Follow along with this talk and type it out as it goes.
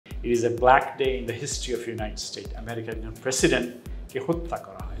It is a black day in the history of United state. আমেরিকার একজন প্রেসিডেন্টকে হত্যা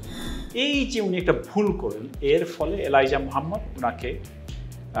করা হয়। এই যে উনি একটা ভুল করেন, এর ফলে এলাইজা মুহাম্মদ ওনাকে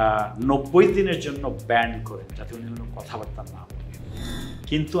 90 দিনের জন্য ব্যান করেন, যাতে উনি কোনো কথাবার্তা না বলেন।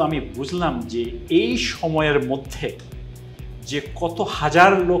 কিন্তু আমি বুঝলাম যে এই সময়ের মধ্যে যে কত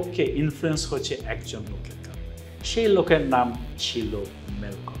হাজার লোককে ইনফ্লুয়েন্স হয়েছে একজন লোকের কারণে। সেই লোকের নাম ছিল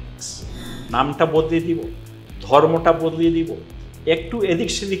ম্যালকম এক্স। নামটা বদলিয়ে দিব, ধর্মটা বদলিয়ে দিব, একটু এদিক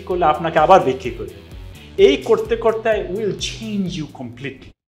সেদিক করলে আপনাকে আবার বিক্রি করে দেব। এই করতে করতে উইল চেঞ্জ ইউ কমপ্লিটলি।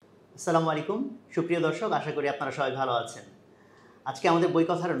 আসসালামু আলাইকুম সুপ্রিয় দর্শক, আশা করি আপনারা সবাই ভালো আছেন। আজকে আমাদের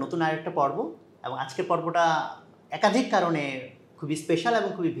বইকথার নতুন আরেকটা পর্ব, এবং আজকের পর্বটা একাধিক কারণে খুবই স্পেশাল এবং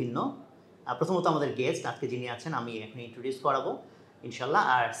খুবই ভিন্ন। প্রথমত আমাদের গেস্ট আজকে যিনি আছেন আমি এখন ইন্ট্রোডিউস করাবো ইনশাল্লাহ।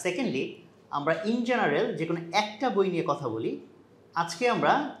 আর সেকেন্ডলি আমরা ইন জেনারেল যে কোনো একটা বই নিয়ে কথা বলি। আজকে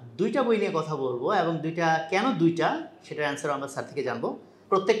আমরা দুইটা বই নিয়ে কথা বলবো, এবং কেন দুইটা সেটার অ্যান্সার আমরা স্যার থেকে জানবো।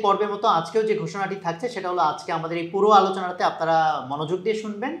 প্রত্যেক পর্বের মতো আজকেও যে ঘোষণাটি থাকছে সেটা হলো, আজকে আমাদের এই পুরো আলোচনাতে আপনারা মনোযোগ দিয়ে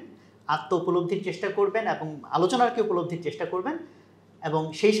শুনবেন, আত্ম উপলব্ধির চেষ্টা করবেন এবং আলোচনাকে উপলব্ধির চেষ্টা করবেন, এবং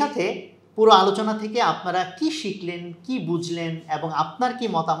সেই সাথে পুরো আলোচনা থেকে আপনারা কি শিখলেন, কি বুঝলেন এবং আপনার কি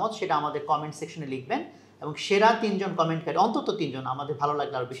মতামত সেটা আমাদের কমেন্ট সেকশনে লিখবেন। এবং সেরা 3 জন কমেন্টকারী, অন্তত 3 জন, আমাদের ভালো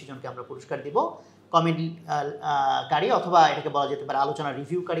লাগলে আরও বেশি জনকে আমরা পুরস্কার দিব। কমেন্টকারী অথবা এটাকে বলা যেতে পারে আলোচনা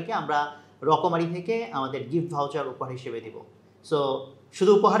রিভিউকারীকে আমরা রকমারি থেকে আমাদের গিফট ভাউচার উপহার হিসেবে দিব। সো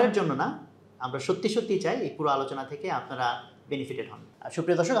শুধু উপহারের জন্য না, আমরা সত্যি সত্যি চাই এই পুরো আলোচনা থেকে আপনারা বেনিফিটেড হন।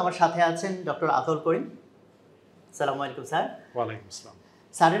 সুপ্রিয় দর্শক, আমার সাথে আছেন ডক্টর আতাউল করিম। আসসালামু আলাইকুম স্যার। ওয়ালাইকুম আসসালাম।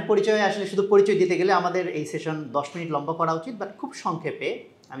 স্যারের পরিচয় আসলে শুধু পরিচয় দিতে গেলে আমাদের এই সেশন 10 মিনিট লম্বা করা উচিত, বাট খুব সংক্ষেপে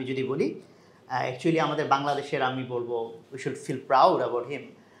আমি যদি বলি, অ্যাকচুয়ালি আমাদের বাংলাদেশের, আমি বলবো we should feel proud about him,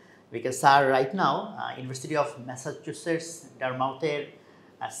 because sir right now university of Massachusetts ডারমাউথের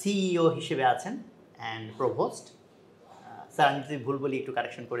CEO হিসেবে আছেন অ্যান্ড প্রভোস্ট। স্যার আমি যদি ভুল বলি একটু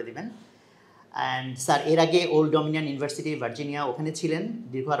কারেকশন করে দিবেন। অ্যান্ড স্যার এর আগে ওল্ড ডমিনিয়ন ইউনিভার্সিটি ভার্জিনিয়া, ওখানে ছিলেন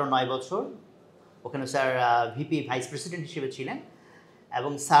দীর্ঘ আরও 9 বছর। ওখানে স্যার ভিপি ভাইস প্রেসিডেন্ট হিসেবে ছিলেন।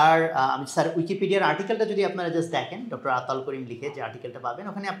 এবং স্যার আমি স্যার উইকিপিডিয়ার আর্টিকেলটা যদি আপনারা জাস্ট দেখেন, ডক্টর আতাউল করিম লিখে যে আর্টিকেলটা পাবেন,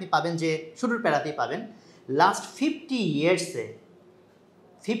 ওখানে আপনি পাবেন যে শুরুর প্যারাতেই পাবেন লাস্ট 50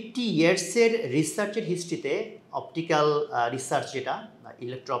 ইয়ার্সের রিসার্চের হিস্ট্রিতে অপটিক্যাল রিসার্চ, যেটা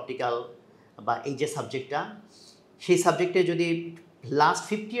ইলেকট্রো অপটিক্যাল বা এই যে সাবজেক্টটা, সেই সাবজেক্টে যদি লাস্ট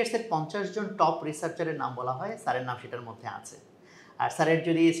 50 ইয়ার্সের 50 জন টপ রিসার্চারের নাম বলা হয়, স্যারের নাম সেটার মধ্যে আছে। আর স্যারের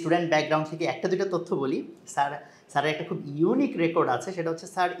যদি স্টুডেন্ট ব্যাকগ্রাউন্ড থেকে একটা দুটো তথ্য বলি, স্যারের একটা খুব ইউনিক রেকর্ড আছে, সেটা হচ্ছে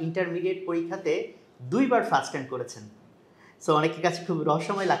স্যার ইন্টারমিডিয়েট পরীক্ষাতে 2 বার ফার্স্ট র্যাঙ্ক করেছেন। সো অনেকের কাছে খুব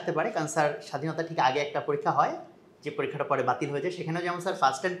রহস্যময় লাগতে পারে, কারণ স্যার স্বাধীনতা ঠিক আগে একটা পরীক্ষা হয়, যে পরীক্ষাটা পরে বাতিল হয়ে যায়, সেখানেও যেমন স্যার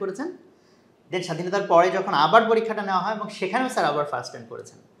ফার্স্ট র্যাঙ্ক করেছেন, দেন স্বাধীনতার পরে যখন আবার পরীক্ষাটা নেওয়া হয় এবং সেখানেও স্যার আবার ফার্স্ট র্যাঙ্ক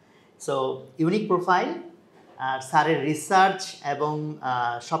করেছেন। সো ইউনিক প্রোফাইল, স্যারের রিসার্চ এবং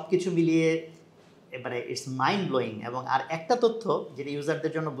সব কিছু মিলিয়ে এবারে ইটস মাইন্ড ব্লোয়িং। এবং আর একটা তথ্য যেটা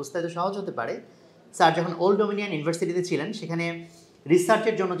ইউজারদের জন্য বুঝতে হয়তো সহজ হতে পারে, স্যার যখন ওল্ড ডমিনিয়ন ইউনিভার্সিটিতে ছিলেন, সেখানে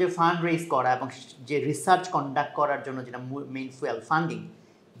রিসার্চের জন্য যে ফান্ড রেইজ করা এবং যে রিসার্চ কন্ডাক্ট করার জন্য যেটা মেইন ফুয়েল ফান্ডিং,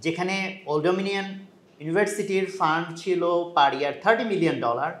 যেখানে ওল্ড ডমিনিয়ন ইউনিভার্সিটির ফান্ড ছিল পার ইয়ার $30 মিলিয়ন,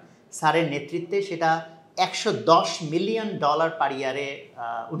 স্যারের নেতৃত্বে সেটা $110 মিলিয়ন পার ইয়ারে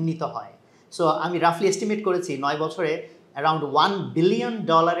উন্নীত হয়। সো আমি রাফলি এস্টিমেট করেছি 9 বছরে অ্যারাউন্ড $1 বিলিয়ন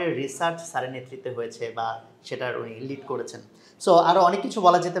রিসার্চ স্যারের নেতৃত্বে হয়েছে, বা সেটার উনি লিড করেছেন। সো আরও অনেক কিছু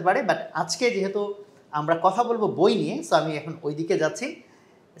বলা যেতে পারে, বাট আজকে যেহেতু আমরা কথা বলবো বই নিয়ে, সো আমি এখন ওই দিকে যাচ্ছি।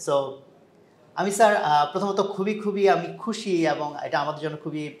 সো আমি স্যার প্রথমত খুবই আমি খুশি, এবং এটা আমাদের জন্য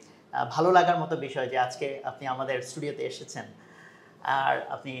খুবই ভালো লাগার মতো বিষয় যে আজকে আপনি আমাদের স্টুডিওতে এসেছেন। আর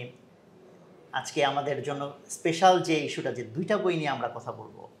আপনি আজকে আমাদের জন্য স্পেশাল যে ইস্যুটা, যে 2টা বই নিয়ে আমরা কথা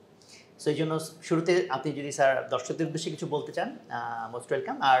বলবো, সো এই জন্য শুরুতে আপনি যদি স্যার দর্শকদের উদ্দেশ্যে কিছু বলতে চান, মোস্ট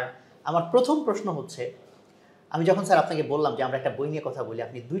ওয়েলকাম। আর আমার প্রথম প্রশ্ন হচ্ছে, আমি যখন স্যার আপনাকে বললাম যে আমরা একটা বই নিয়ে কথা বলি,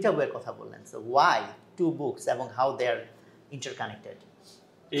 আপনি 2টা বইয়ের কথা বললেন, সো ওয়াই 2 বুকস এবং হাউ দে আর ইন্টারকানেক্টেড?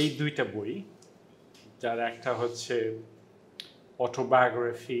 এই 2টা বই, যার একটা হচ্ছে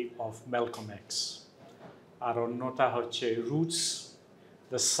অটোবায়োগ্রাফি অফ ম্যালকম এক্স, আর অন্যটা হচ্ছে roots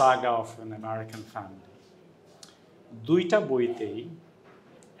the Saga of an American family. 2টা বইতেই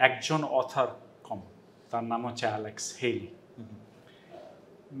একজন অথর কমন, তার নাম হচ্ছে অ্যালেক্স হেলি।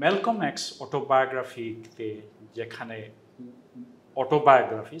 ম্যালকম এক্স অটোবায়োগ্রাফিতে, যেখানে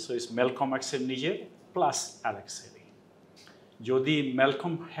অটোবায়োগ্রাফি, সো ইস ম্যালকম এক্সের নিজের প্লাস অ্যালেক্স হেলি। যদি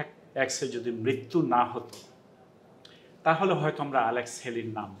ম্যালকম এক্সের যদি মৃত্যু না হতো, তাহলে হয়তো আমরা অ্যালেক্স হেলির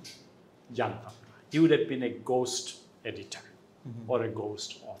নাম জানতাম না। He would have been A ghost editor or a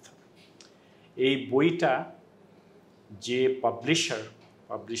ghost author. এই বইটা যে পাবলিশার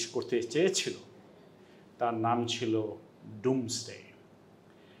পাবলিশ করতে চেয়েছিল, তার নাম ছিল ডুমসডে।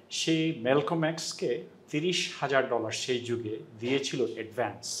 সেই ম্যালকম এক্সকে $30,000 সেই যুগে দিয়েছিল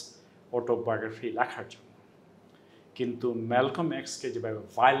অ্যাডভান্স অটোবায়োগ্রাফি লেখার জন্য। কিন্তু ম্যালকম এক্সকে যেভাবে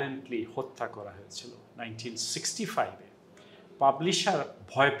ভায়োলেন্টলি হত্যা করা হয়েছিল 1965-এ, পাবলিশার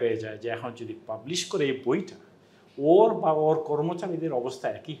ভয় পেয়ে যায় যে এখন যদি পাবলিশ করে এই বইটা ওর বা ওর কর্মচারীদের অবস্থা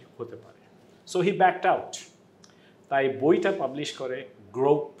একই হতে পারে। So he backed out. তাই বইটা পাবলিশ করে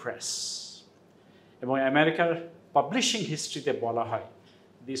গ্রো প্রেস, এবং আমেরিকার পাবলিশিং হিস্ট্রিতে বলা হয়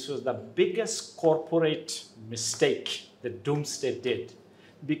this was the biggest corporate mistake that Doomsday did,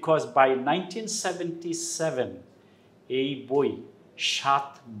 because by 1977 এই বই 7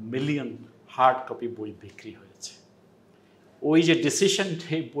 মিলিয়ন হার্ড কপি বই বিক্রি হয়েছে। ওই যে ডিসিশন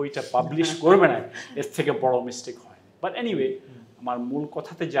এই বইটা পাবলিশ করবে না, এর থেকে বড় মিস্টেক হয়। বাট এনিওয়ে, আমার মূল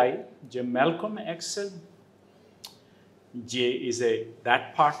কথাতে যাই যে ম্যালকম এক্সের যে that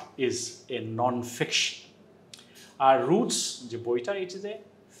part is a non fiction, R roots যে বইটা it is a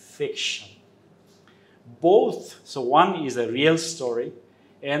fiction. Both, so one is a real story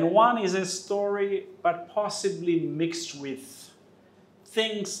and one is a story but possibly mixed with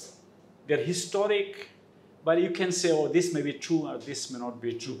things that are historic, but you can say, oh, this may be true or this may not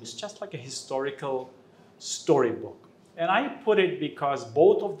be true. It's just like a historical storybook. And I put it because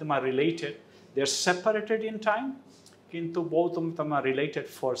both of them are related. They're separated in time, কিন্তু both of them are related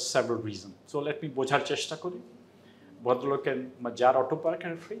for several reasons. So let me বোঝার চেষ্টা করি। ভদ্রলোকের যার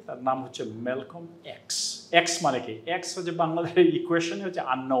autobiography তার নাম হচ্ছে Malcolm x. X মানে কি? এক্স হচ্ছে বাংলাদেশের ইকুয়েশনে হচ্ছে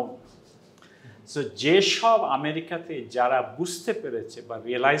আননোন। সো যেসব আমেরিকাতে যারা বুঝতে পেরেছে বা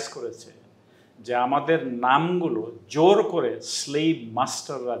রিয়েলাইজ করেছে যে আমাদের নামগুলো জোর করে স্লেভ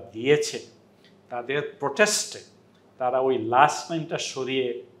মাস্টাররা দিয়েছে, তাদের প্রোটেস্টে তারা ওই লাস্ট নামটা সরিয়ে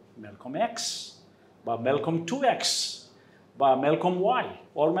ম্যালকম এক্স বা ম্যালকম 2X বা ম্যালকম ওয়াই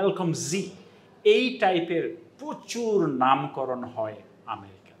অর ম্যালকম জি, এই টাইপের প্রচুর নামকরণ হয়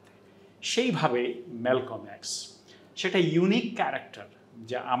আমেরিকাতে। সেইভাবে ম্যালকম এক্স সেটা ইউনিক ক্যারেক্টার,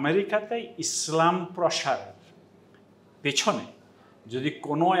 যে আমেরিকাতে ইসলাম প্রসারের পেছনে যদি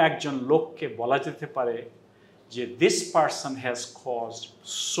কোনো একজন লোককে বলা যেতে পারে যে this person has caused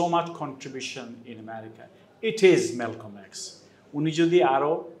so much contribution in America, it is Malcolm x. উনি যদি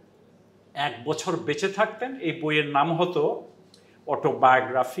আরও 1 বছর বেঁচে থাকতেন, এই বইয়ের নাম হতো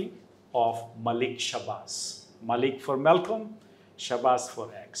autobiography of Malik Shahbaz. Malik for Malcolm, Shabazz for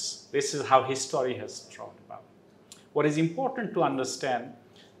X. This is how history has talked about. What is important to understand,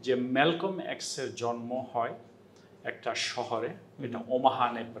 যে ম্যালকম এক্সের জন্ম হয় একটা শহরে, এটা ওমাহা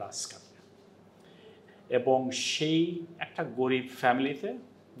নেব্রাস্কাতে, এবং সেই একটা গরিব ফ্যামিলিতে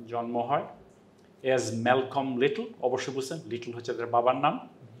জন্ম হয় এজ ম্যালকম লিটল। অবশ্যই বুঝছেন লিটল হচ্ছে তার বাবার নাম।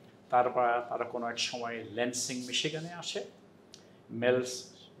 তারপর তারা কোনো এক সময় ল্যান্সিং মিশিগানে আসে।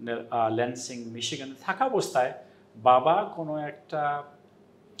 ল্যান্সিং মিশিগানে থাকা অবস্থায় বাবা কোনো একটা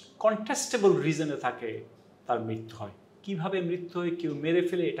কন্টেস্টেবল রিজনে থাকে, তার মৃত্যু হয়। কিভাবে মৃত্যু হয়, কেউ মেরে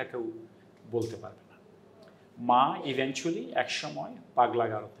ফেলে, এটা কেউ বলতে পারবে না। মা ইভেনচুয়ালি একসময়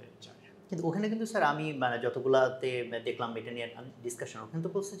পাগলাগারোতে যায়। কিন্তু ওখানে কিন্তু স্যার আমি মানে যতগুলাতে দেখলাম এটা নিয়ে ডিসকাশন, ওখানে তো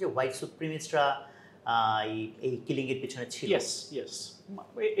বলছে যে হোয়াইট সুপ্রিমিস্টরা এই কিলিংয়ের পিছনে ছিল। ইয়েস,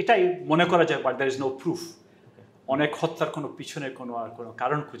 এটাই মনে করা যায়, but there is no proof. অনেক হত্যার কোনো পিছনে কোনো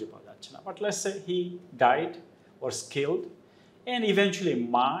কারণ খুঁজে পাওয়া যাচ্ছে না। But let's say he died or skilled and eventually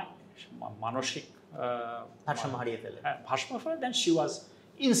মা মানসিক ভারসাম্য হারিয়ে ফেলে। ভারসাম্য ফেলে, দেন শি ওয়াজ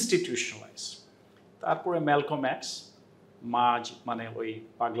ইনস্টিটিউশনালাইজড। তারপরে ম্যালকম এক্স মা মানে ওই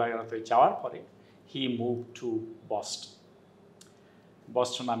পাগলাগারোতে যাওয়ার পরে হি মুভ টু বস্টন।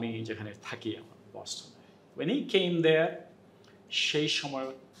 বস্টন আমি যেখানে থাকি আমার বস্টনে। ওয়েন হি কেম দেয়ার, সেই সময়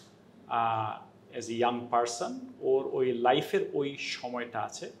অ্যাজ এ ইয়াং পারসন ওর ওই লাইফের ওই সময়টা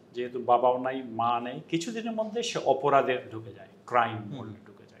আছে, যেহেতু বাবাও নাই মা নেই, কিছুদিনের মধ্যে সে অপরাধে ঢুকে যায়, ক্রাইম মোডে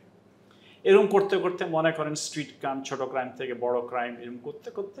ঢুকে যায়। এরকম করতে করতে মনে করেন স্ট্রিট ক্রাইম, ছোটো ক্রাইম থেকে বড় ক্রাইম, এরকম করতে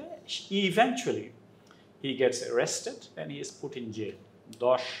করতে eventually he gets arrested and he is put in jail.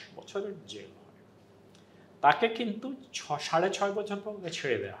 10 বছরের জেল হয়। তাকে কিন্তু 6.5 বছর পর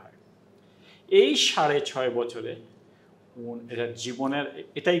ছেড়ে দেওয়া হয়। এই 6.5 বছরে এটা জীবনের,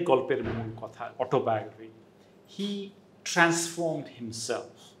 এটাই গল্পের মূল কথা, autobiography. He transformed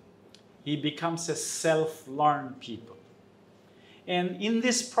himself, he becomes a self learn people, and in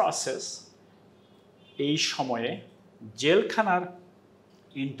this process এই সময়ে জেলখানার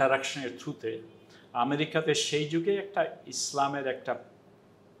ইন্টারাকশনের থ্রুতে আমেরিকাতে সেই যুগে একটা ইসলামের একটা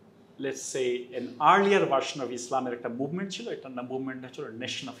let's say N earlier version of ইসলামের একটা মুভমেন্ট ছিল। এটার নাম মুভমেন্টটা ছিল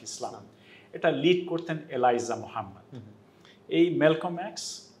নেশন অফ ইসলাম। এটা লিড করতেন এলাইজা মোহাম্মদ। এই ম্যালকম এক্স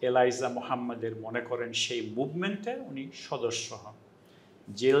এলাইজা মোহাম্মদের মনে করেন সেই মুভমেন্টের উনি সদস্য হন।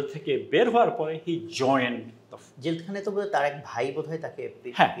 জেল থেকে বের হওয়ার পরে হি জয়েন্ড জেলখানে তো বোধহয় তার এক ভাই বোধহয় তাকে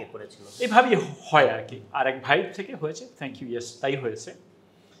বিয়ে করেছিল, এইভাবেই হয় আর কি। আর এক ভাই থেকে হয়েছে, থ্যাংক ইউ, ইয়েস তাই হয়েছে,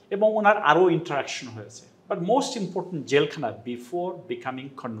 এবং ওনার আরও ইন্টারাকশন হয়েছে। বাট মোস্ট ইম্পর্টেন্ট জেলখানা before becoming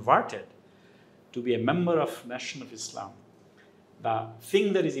converted to be a member of Nation of Islam, the thing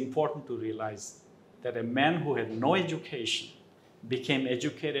that is important to realize that a man who had no education became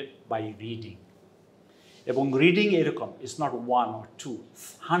educated by reading. এবং reading এরকম is not one or two,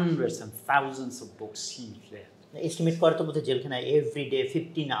 hundreds and thousands of books he read. Estimate করে তো বোধহয় জেলখানায় everyday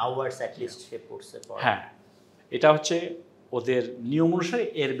 15 hours at least সে পড়ছে। হ্যাঁ, এটা হচ্ছে ওদের নিয়ম অনুসারে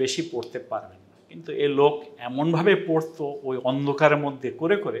এর বেশি পড়তে পারবেন না, কিন্তু এ লোক এমনভাবে পড়তো ওই অন্ধকারের মধ্যে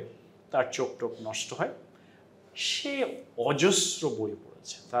করে করে তার চোখ টোক নষ্ট হয়। সে অজস্র বই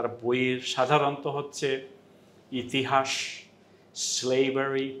পড়েছে। তার বইয়ের সাধারণত হচ্ছে ইতিহাস,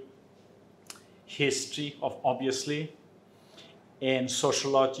 slavery, history of obviously, and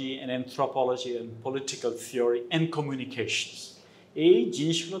sociology and anthropology and political theory and communications. এই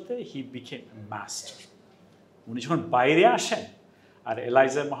জিনিসগুলোতে he became a master. উনি যখন বাইরে আসেন আর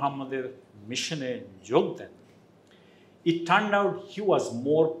এলাইজা মুহাম্মদের মিশনে যোগ দেন, it turned out he was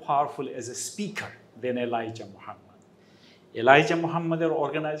more powerful as a speaker than Elijah Muhammad. ELISA মুহাম্মদের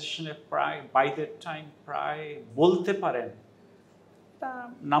অর্গানাইজেশনে প্রায় বাই দ্যাট টাইম প্রায় বলতে পারেন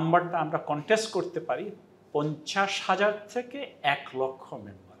নাম্বারটা আমরা কন্টেস্ট করতে পারি 50,000 থেকে 1 লক্ষ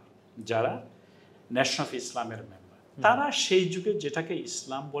মেম্বার যারা নেশন অফ ইসলামের মেম্বার। তারা সেই যুগে যেটাকে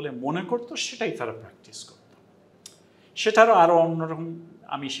ইসলাম বলে মনে করতো সেটাই তারা প্র্যাকটিস করত। সেটারও আরও অন্যরকম,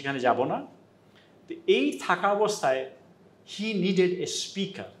 আমি সেখানে যাব না। তো এই থাকা অবস্থায় হি needed A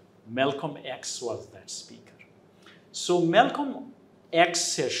speaker. Malcolm x was that speaker. So Malcolm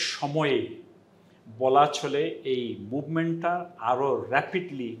এক্সের সময়ে বলা চলে এই মুভমেন্টটা আরও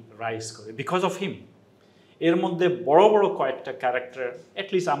র্যাপিডলি রাইজ করে বিকজ অফ হিম। এর মধ্যে বড় বড় কয়েকটা ক্যারেক্টার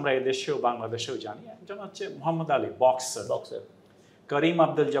অ্যাটলিস্ট আমরা এদেশেও বাংলাদেশেও জানি। একজন হচ্ছে মোহাম্মদ আলী, বক্সার, করিম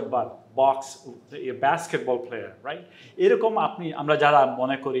Abdul Jabbar, basketball player, right? এরকম আমরা যারা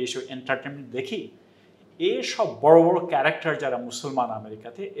মনে করি এইসব এন্টারটেনমেন্ট দেখি, এসব বড় বড় ক্যারেক্টার যারা মুসলমান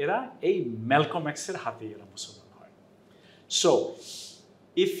আমেরিকাতে, এরা এই ম্যালকম এক্সের হাতে এরা মুসলমান হয়। So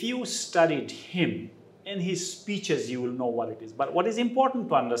if you studied him and his speeches, you will know what it is. But what is important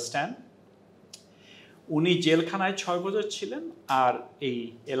to understand, উনি জেলখানায় 6 বছর ছিলেন, আর এই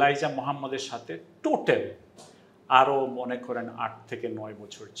এলাইজা মুহাম্মদের সাথে টোটাল আরও মনে করেন 8 থেকে 9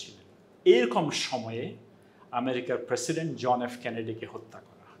 বছর ছিলেন। এরকম সময়ে আমেরিকার প্রেসিডেন্ট জন এফ কেনেডিকে হত্যা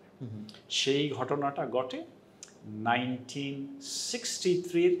করা হয়। সেই ঘটনাটা ঘটে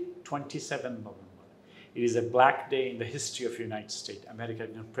 1963 27 November. It is a black day in the history of United States. আমেরিকার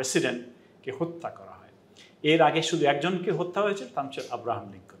একজন প্রেসিডেন্টকে হত্যা করা হয়। এর আগে শুধু একজনকে হত্যা হয়েছে, তার হচ্ছে Abraham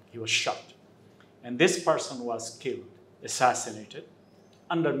Lincoln. He was shot. And this person was killed, assassinated,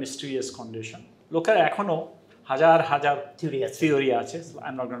 under mysterious condition. লোকের এখনো হাজার হাজার theory আছে.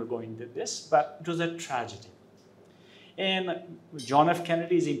 I'm not going to go into this, but it was a tragedy. And John F.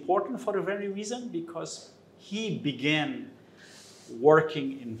 Kennedy is important for a very reason, because he began working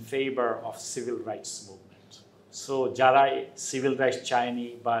in favor of civil rights movement. So যারা civil rights চায়নি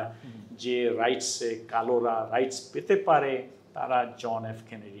বা যে রাইটসে কালোরা rights পেতে পারে, তারা John F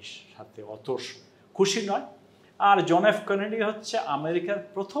কেনেডির সাথে অত খুশি নয়। আর জন এফ কেনেডি হচ্ছে আমেরিকার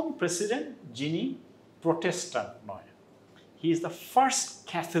প্রথম প্রেসিডেন্ট যিনি প্রোটেস্ট্যান্ট নয়। He is the first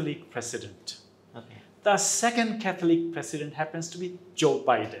Catholic president. The second Catholic president happens to B Joe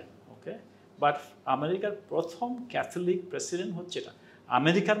Biden. Okay, but আমেরিকার প্রথম ক্যাথলিক প্রেসিডেন্ট হচ্ছে এটা।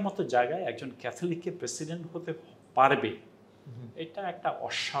 আমেরিকার মতো জায়গায় একজন ক্যাথলিককে প্রেসিডেন্ট হতে পারবে, এটা একটা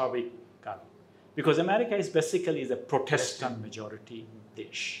অস্বাভাবিক কারণ, because America is basically is a Protestant majority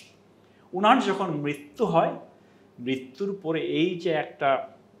দেশ। উনার যখন মৃত্যু হয়, মৃত্যুর পরে এই যে একটা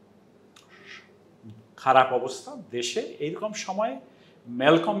খারাপ অবস্থা দেশে, এইরকম সময়ে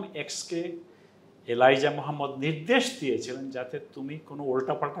ম্যালকম এক্সকে এলাইজা মুহাম্মদ নির্দেশ দিয়েছিলেন যাতে তুমি কোনো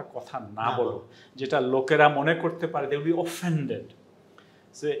উল্টাপাল্টা কথা না বলো, যেটা লোকেরা মনে করতে পারে দে উইল বি অফেন্ডেড।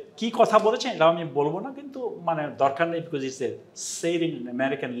 সে কি কথা বলেছেন এটা আমি বলবো না, কিন্তু মানে দরকার নেই, because it's a said in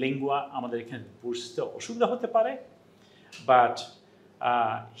American lingua, আমাদের এখানে বুঝতে অসুবিধা হতে পারে। বাট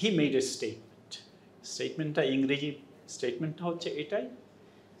হি মেড এ স্টেটমেন্টটা ইংরেজি স্টেটমেন্টটা হচ্ছে এটাই,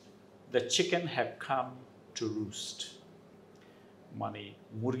 the chicken have come to রুস্ট, মানে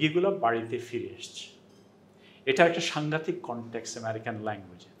মুরগিগুলো বাড়িতে ফিরে এসছে। এটা একটা সাংঘাতিক কনটেক্সট আমেরিকান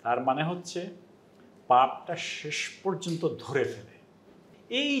ল্যাঙ্গুয়েজে। তার মানে হচ্ছে পাপটা শেষ পর্যন্ত ধরে ফেলে।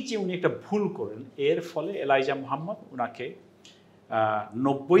 এই যে উনি একটা ভুল করেন, এর ফলে এলাইজা মুহাম্মদ ওনাকে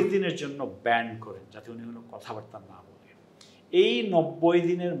 90 দিনের জন্য ব্যান করেন, যাতে উনি কোনো কথাবার্তা না বলেন। এই 90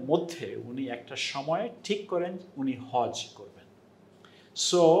 দিনের মধ্যে উনি একটা সময় ঠিক করেন উনি হজ করবেন।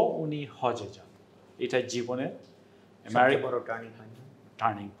 সো উনি হজে যান। এটা জীবনের বড়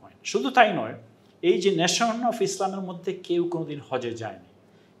টার্নিং পয়েন্ট। শুধু তাই নয়, এই যে নেশন অফ ইসলামের মধ্যে কেউ কোনোদিন হজে যায়নি।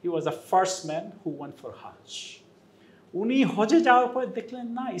 হি was the first man who went for হজ। উনি হজে যাওয়ার পরে দেখলেন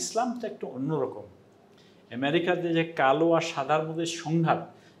না, ইসলাম তো একটু অন্যরকম। আমেরিকাতে যে কালো আর সাদার মধ্যে সংঘাত,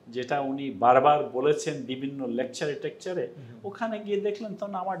 যেটা উনি বারবার বলেছেন বিভিন্ন টেকচারে, ওখানে গিয়ে দেখলেন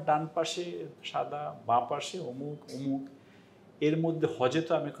তখন আমার ডান পাশে সাদা, বাঁ পাশে অমুক অমুক, এর মধ্যে হজে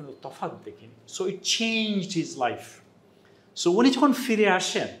তো আমি কোনো তফাৎ দেখিনি। So it changed his life. So উনি যখন ফিরে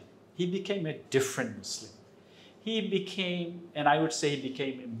আসেন, he became a different Muslim. He became, and I would say he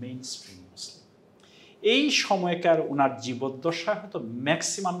became A main stream মুসলিম। এই সময়কার ওনার জীবদ্দশা হয়তো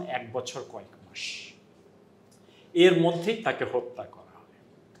ম্যাক্সিমাম 1 বছর কয়েক মাস, এর মধ্যেই তাকে হত্যা করা হয়।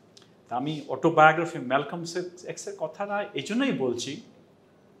 তা আমি অটোবায়োগ্রাফি ম্যালকম এক্সের কথাটা এই জন্যই বলছি,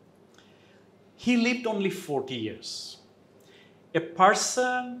 he lived only 40 years। A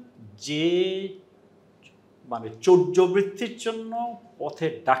person যে মানে চৌর্যবৃত্তির জন্য, পথে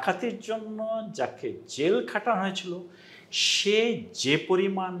ডাকাতির জন্য যাকে জেল খাটানো হয়েছিল, সে যে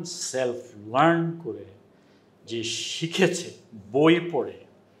পরিমাণ সেলফ লার্ন করে, যে শিখেছে বই পড়ে,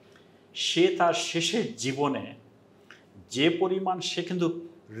 সে তার শেষের জীবনে যে পরিমাণ, সে কিন্তু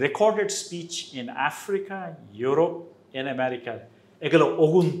recorded speech in Africa, Europe, in America, এগুলো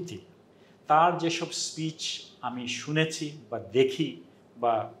অগুন্তি। তার যেসব স্পিচ আমি শুনেছি বা দেখি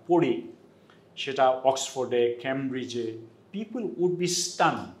বা পড়ি, সেটা অক্সফোর্ডে, ক্যামব্রিজে, পিপল উড বি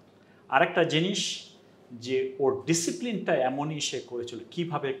স্টান। আরেকটা জিনিস, যে ওর ডিসিপ্লিনটা এমনই সে করেছিল,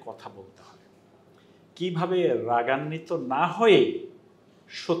 কিভাবে কথা বলতে হবে, কিভাবে রাগান্বিত না হয়ে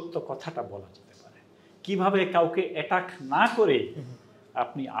সত্য কথাটা বলা যেতে পারে, কিভাবে কাউকে অ্যাটাক না করে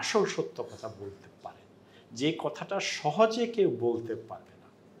আপনি আসল সত্য কথা বলতে পারেন, যে কথাটা সহজে কেউ বলতে পারবে না।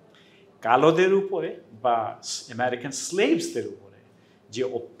 কালোদের উপরে বা আমেরিকান স্লেভসদের উপরে যে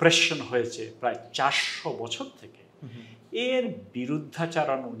অপ্রেশন হয়েছে প্রায় 400 বছর থেকে, এর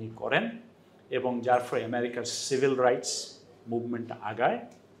বিরুদ্ধাচারণ উনি করেন, এবং যার ফলে আমেরিকার সিভিল রাইটস মুভমেন্ট আগায়।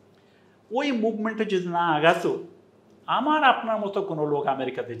 ওই মুভমেন্টে যদি না আগাতো, আমার আপনার মতো কোনো লোক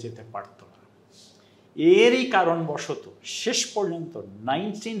আমেরিকাতে যেতে পারত না। এরই কারণবশত শেষ পর্যন্ত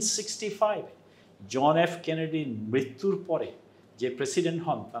 1965 জন এফ কেনেডির মৃত্যুর পরে যে প্রেসিডেন্ট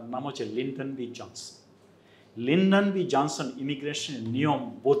হন, তার নাম হচ্ছে Lyndon B Johnson. Lyndon B Johnson ইমিগ্রেশনের নিয়ম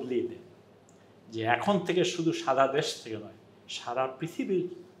বদলিয়ে দেন, যে এখন থেকে শুধু সারা দেশ থেকে নয়, সারা পৃথিবীর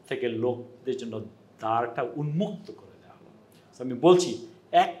থেকে লোকদের জন্য দ্বারটা উন্মুক্ত করে দেওয়া হলো। আমি বলছি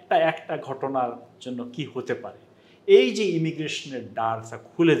একটা ঘটনার জন্য কি হতে পারে। এই যে ইমিগ্রেশনের দ্বারটা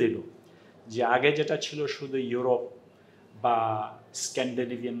খুলে দিল, যে আগে যেটা ছিল শুধু ইউরোপ বা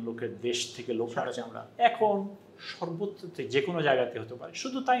স্ক্যান্ডিনেভিয়ান লোকের দেশ থেকে লোক, এখন সর্বত্র যে কোনো জায়গাতে হতে পারে।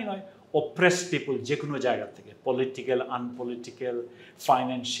 শুধু তাই নয়, অপ্রেস পিপল যে কোনো জায়গা থেকে, political, আনপলিটিক্যাল,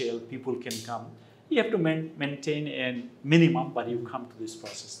 financial people can come. You have to maintain a minimum, but you come to this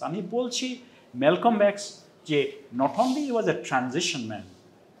process. আমি বলছি ম্যালকম এক্স যে not only he was a transition man,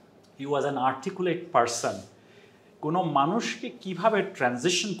 he was an articulate person. কোনো মানুষকে কিভাবে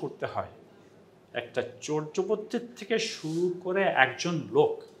transition করতে হয়, একটা চৌর্যবৃত্তির থেকে শুরু করে একজন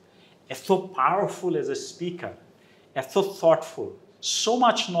লোক এত পাওয়ারফুল এজ এ স্পিকার, এত thoughtful, so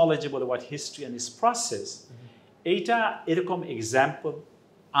much knowledgeable about history and his process, এইটা এরকম এক্সাম্পল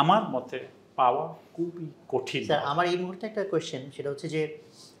আমার মতে পাওয়া খুবই কঠিন। স্যার, আমার এই মুহূর্তে একটা কোয়েশ্চেন, সেটা হচ্ছে যে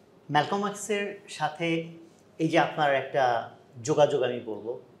ম্যালকম এক্সের সাথে এই যে আপনার একটা যোগাযোগ, আমি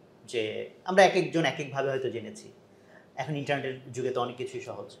বলবো যে আমরা এক একজন এক একভাবে হয়তো জেনেছি, এখন ইন্টারনেটের যুগে তো অনেক কিছুই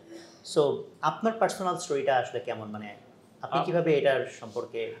সহজ। সো আপনার পার্সোনাল স্টোরিটা আসলে কেমন, মানে আপনি কিভাবে এটার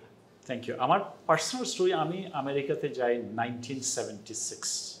সম্পর্কে? Thank you. আমার পার্সোনাল স্টোরি, আমি আমেরিকাতে যাই 1976,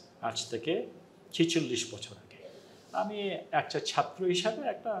 আজ থেকে 46 বছর আগে। আমি একটা ছাত্র হিসাবে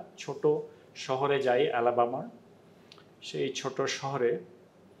একটা ছোট শহরে যাই, অ্যালাবামার। সেই ছোট শহরে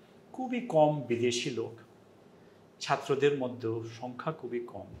খুবই কম বিদেশি লোক, ছাত্রদের মধ্যেও সংখ্যা খুবই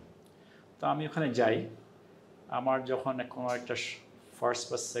কম। তো আমি ওখানে যাই। আমার যখন কোনো একটা ফার্স্ট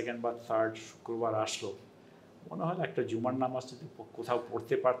বা সেকেন্ড বা থার্ড শুক্রবার আসলো, মনে হয় একটা জুমার নামাজ যদি কোথাও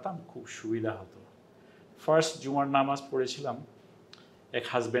পড়তে পারতাম খুব সুবিধা হতো। ফার্স্ট জুমার নামাজ পড়েছিলাম এক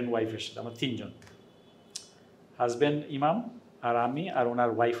হাজব্যান্ড ওয়াইফের সাথে, আমার 3 জন, হাজব্যান্ড ইমাম আর আমি আর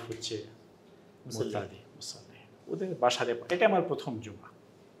ওনার ওয়াইফ হচ্ছে মুসাল্লি। ওদের বাসারে, এটা আমার প্রথম জুমা।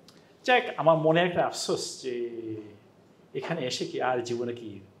 যাক, আমার মনে একটা আফসোস যে এখানে এসে কি আর জীবনে কি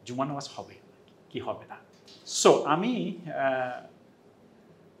জুমা নামাজ হবে কি হবে না। সো আমি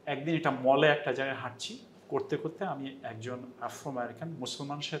একদিন এটা মলে একটা জায়গায় হাঁটছি, করতে করতে আমি একজন আফ্রো আমেরিকান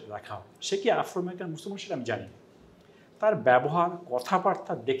মুসলমানের সাথে দেখা হয়। সে কি আফ্রো আমেরিকান মুসলমান সেটা আমি জানি। তার ব্যবহার,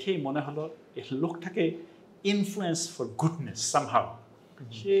 কথাবার্তা দেখেই মনে হলো এই লোকটাকে ইনফ্লুয়েন্স ফর গুডনেস সামহাউ।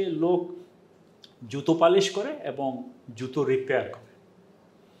 সে লোক জুতো পালিশ করে এবং জুতো রিপেয়ার করে।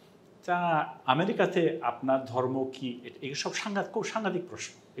 তা আমেরিকাতে আপনার ধর্ম কি, এগুলো সব খুব সাংঘাতিক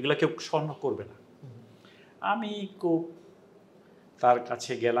প্রশ্ন, এগুলো কেউ স্মরণ করবে না। আমি খুব তার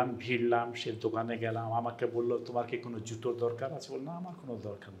কাছে গেলাম, ভিড়লাম, সে দোকানে গেলাম, আমাকে বললো তোমার কি কোনো জুতোর দরকার আছে? বলল না, আমার কোনো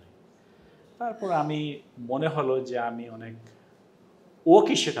দরকার নেই। তারপর আমি মনে হলো যে আমি অনেক, ও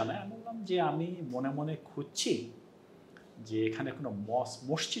কি সেটা নয়, আমি বললাম যে আমি মনে মনে খুঁজছি যে এখানে কোনো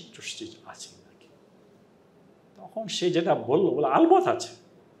মসজিদ টসজিদ আছে নাকি। তখন সে যেটা বললো, বলে আলবত আছে।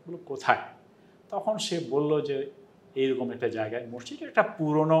 বললো কোথায়? তখন সে বলল যে এইরকম একটা জায়গায় মসজিদ, একটা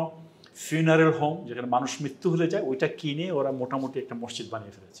পুরনো ফিউনারেল হোম যেখানে মানুষ মৃত্যু হলে যায়, ওইটা কিনে ওরা মোটামুটি একটা মসজিদ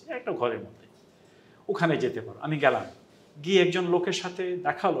বানিয়ে ফেলেছে একটা ঘরের মধ্যে, ওখানে যেতে পারো। আমি গেলাম, গিয়ে একজন লোকের সাথে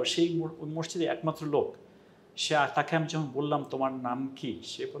দেখা হলো, সেই মসজিদে একমাত্র লোক। সে তাকে আমি যখন বললাম তোমার নাম কি,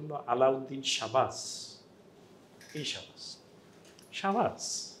 সে বললো আলাউদ্দিন শাহবাজ। এই শাহবাজ,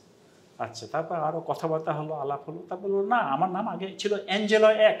 আচ্ছা। তারপর আরও কথাবার্তা হলো, আলাপ হলো। তারপর বললো না, আমার নাম আগে ছিল অ্যাঞ্জেলো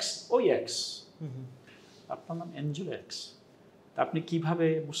এক্স। ওই এক্স, আপনার নাম অ্যাঞ্জেলো এক্স, তা আপনি কিভাবে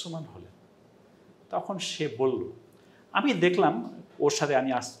মুসলমান হলেন? তখন সে বলল, আমি দেখলাম ওর সাথে আমি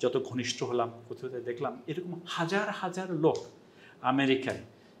যত ঘনিষ্ঠ হলাম, কোথাও দেখলাম এরকম হাজার হাজার লোক আমেরিকায়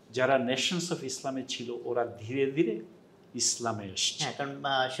যারা নেশনস অফ ইসলামে ছিল, ওরা ধীরে ধীরে ইসলামে এসছে। হ্যাঁ, কারণ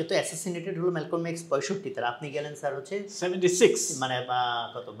সে তো অ্যাসাসিনেটেড হলো ম্যালকম এক্স 65, তার আপনি গেলেন স্যার হচ্ছে 76, মানে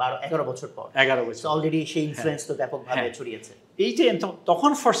কত 11 বছর পর। 11 বছর অলরেডি সেই ইনফ্লুয়েন্স তো ব্যাপকভাবে ছড়িয়েছে। এই যে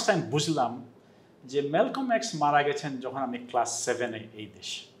তখন ফার্স্ট টাইম বুঝলাম যে ম্যালকম এক্স মারা গেছেন যখন আমি ক্লাস 7-এ এই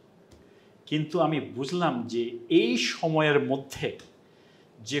দেশে, কিন্তু আমি বুঝলাম যে এই সময়ের মধ্যে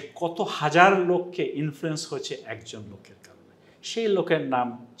যে কত হাজার লোককে ইনফ্লুয়েন্স হয়েছে একজন লোকের কারণে। সেই লোকের নাম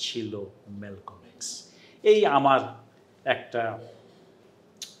ছিল ম্যালকম এক্স। এই আমার একটা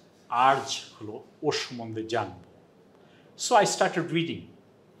আর্জ হলো ওর সম্বন্ধে জানবো। So I started reading.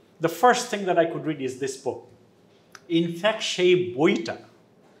 The first thing that I could read is this book. In fact সেই বইটা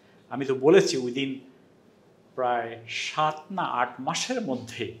আমি তো বলেছি উইদিন প্রায় 7 না 8 মাসের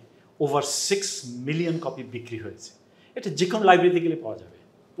মধ্যে ওভার 6 মিলিয়ন কপি বিক্রি হয়েছে। এটা যে কোনো লাইব্রেরিতে গেলে পাওয়া যাবে,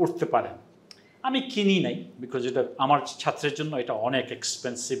 পড়তে পারেন। আমি কিনি নাই, বিকজ এটা আমার ছাত্রের জন্য এটা অনেক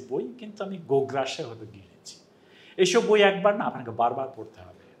এক্সপেন্সিভ বই, কিন্তু আমি গোগ্রাসে হয়তো কিনেছি। এইসব বই একবার না, আপনাকে বারবার পড়তে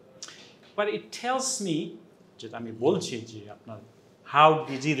হবে। বাট ইট টেলস মি, যেটা আমি বলছি যে আপনার how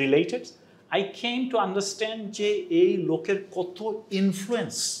ডিজ E related, I came to understand যে এই লোকের কত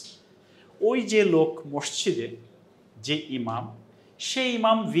ইনফ্লুয়েন্স। ওই যে লোক মসজিদে যে ইমাম, সেই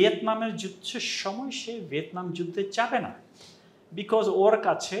ইমাম ভিয়েতনামের যুদ্ধের সময় সে ভিয়েতনাম যুদ্ধে যাবে না, বিকজ ওর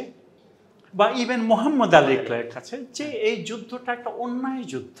কাছে বা ইভেন মোহাম্মদ আলীর কাছে যে এই যুদ্ধটা একটা অন্যায়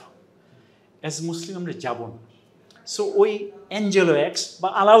যুদ্ধ, অ্যাজ মুসলিম আমরা যাব না। সো ওই অ্যাঞ্জেলো এক্স বা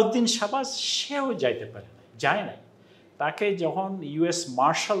আলাউদ্দিন শাহবাজ সেও যাইতে পারে না, যায় নাই। তাকে যখন ইউএস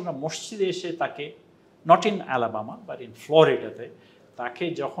মার্শালরা মসজিদে এসে তাকে, not in Alabama but in ফ্লোরিডাতে, তাকে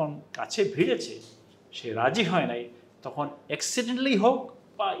যখন কাছে ভিড়েছে, সে রাজি হয় নাই, তখন অ্যাক্সিডেন্টালি হোক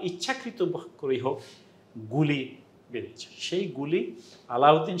বা ইচ্ছাকৃত করেই হোক গুলি বেরিয়েছে। সেই গুলি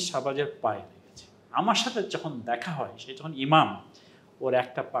আলাউদ্দিন শাহবাজের পায়ে লেগেছে। আমার সাথে যখন দেখা হয়, সে যখন ইমাম, ওর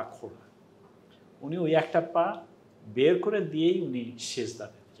একটা পা খোলা, উনি ওই একটা পা বের করে দিয়েই উনি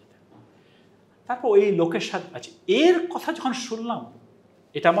সেজদাতে যেতেন। তারপর ওই লোকের সাথে আছে, এর কথা যখন শুনলাম,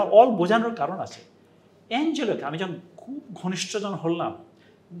 এটা আমার বোঝানোর কারণ আছে। অ্যাঞ্জেলোকে আমি যখন খুব ঘনিষ্ঠজন হলাম,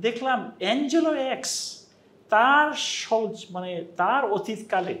 দেখলাম অ্যাঞ্জেলো এক্স তার মানে তার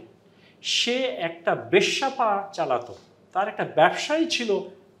অতীতকালে সে একটা বেশ্যা চালাতো, তার একটা ব্যবসায়ী ছিল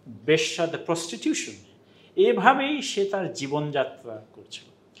বেশ্যা, দ্য প্রস্টিটিউশন। এভাবেই সে তার জীবনযাত্রা করছিল।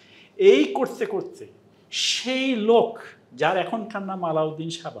 এই করতে করতে সেই লোক যার এখনকার নাম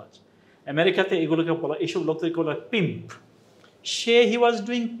আলাউদ্দিন শাহবাজ, আমেরিকাতে এগুলোকে বলা, এইসব লোকদেরকে বলা পিম্প, সে হি ওয়াজ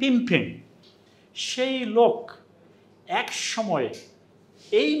ডুইং পিম্পিং। সেই লোক এক সময়ে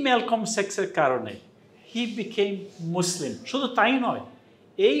এই ম্যালকম এক্সের কারণে হি বিকেম মুসলিম। শুধু তাই নয়,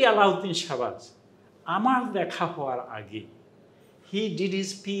 এই আলাউদ্দিন শাহবাজ আমার দেখা হওয়ার আগে he did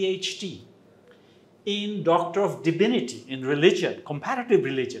his PhD in Doctor of Divinity in Religion, Comparative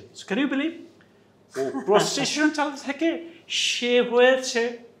Religion. So can you believe? O prostitution চালাতে থেকে সে হয়েছে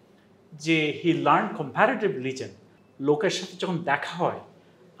যে হি লার্ন কম্প্যারেটিভ রিলিজন। লোকের সাথে যখন দেখা হয়,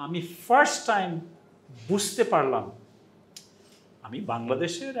 আমি ফার্স্ট টাইম বুঝতে পারলাম, আমি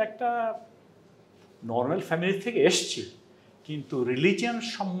বাংলাদেশের একটা নর্মাল ফ্যামিলি থেকে এসছি, কিন্তু রিলিজিয়ন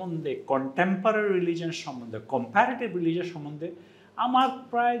সম্বন্ধে, কন্টেম্পোরারি রিলিজিয়ন সম্বন্ধে, কম্প্যারেটিভ রিলিজিয়ন সম্বন্ধে আমার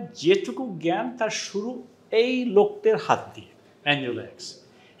প্রায় যেটুকু জ্ঞান, তার শুরু এই লোকদের হাত দিয়ে, অ্যাঞ্জেলো এক্স।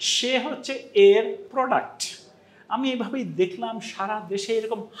 সে হচ্ছে এর প্রোডাক্ট। আমি এইভাবেই দেখলাম সারা দেশে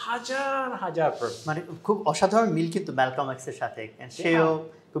এরকম হাজার হাজার মানে খুব অসাধারণ মিল কিন্তু ম্যালকম এক্সের সাথে। সেও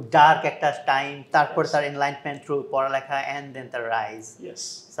খুব ডার্ক একটা টাইম, তারপর তার এনলাইটমেন্ট থ্রু পড়ালেখা অ্যান্ড দেন তার রাইজ।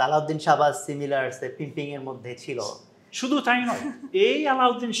 আলাউদ্দিন শাহবাজ সিমিলার পিম্পিং এর মধ্যে ছিল। শুধু তাই নয়, এই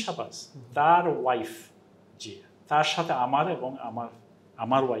আলাউদ্দিন শাহবাজ তার ওয়াইফ যে, তার সাথে আমার এবং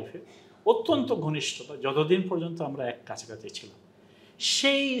আমার ওয়াইফের অত্যন্ত ঘনিষ্ঠতা, যতদিন পর্যন্ত আমরা এক কাছাকাছি ছিলাম।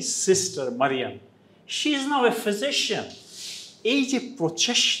 সেই sister Mariam, she is now a physician. এই যে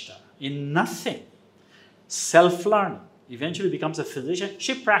প্রচেষ্টা, in nothing, self learning, eventually becomes a physician.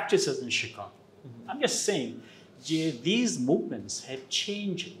 She practices in Chicago. I'm just saying, these movements have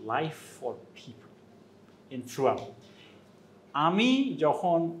changed life for people in throughout. আমি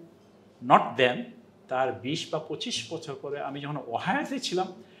যখন not then, তার 20 বা 25 বছর পরে আমি যখন ওহায়োতে ছিলাম,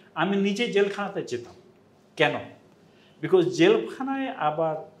 আমি নিজে জেলখানাতে যেতাম। কেন? বিকজ জেলখানায়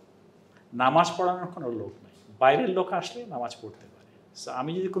আবার নামাজ পড়ানোর কোনো লোক নেই, বাইরের লোক আসলে নামাজ পড়তে পারে। সো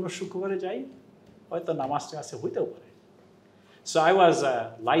আমি যদি কোনো শুক্রবারে যাই, হয়তো নামাজটা আছে হইতেও পারে। So I was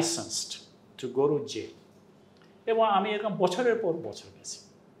licensed to go to jail. এবং আমি এরকম বছরের পর বছর গেছি।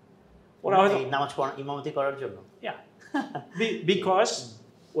 ওরা হয়তো নামাজ পড়া, ইমামতি করার জন্য। Yeah, because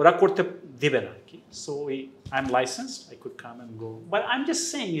ওরা করতে দিবে না কি। So I'm licensed, I could come and go. But I'm just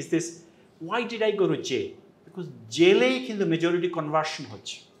saying is this, why did I go to jail? Because জেলেই কিন্তু মেজরিটি কনভার্সন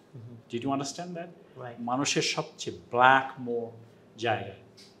হচ্ছে। Did you understand that? Right. মানুষের সবচেয়ে ব্ল্যাক মোর জায়গায়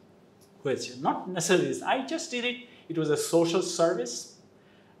হয়েছে। Not necessarily, I just did it. It was a social service.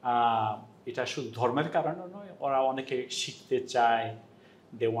 এটা শুধু ধর্মের কারণে নয়, ওরা অনেকে শিখতে চায়,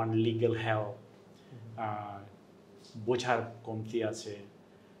 they want legal help. বোঝার কমতি আছে,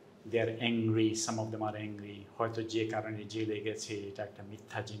 they are angry, some of them are angry, হয়তো যে কারণে জেলে গেছে এটা একটা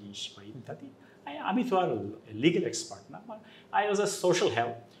মিথ্যা জিনিস বা ইত্যাদি। আমি তো আর লিগাল এক্সপার্ট না, I was a social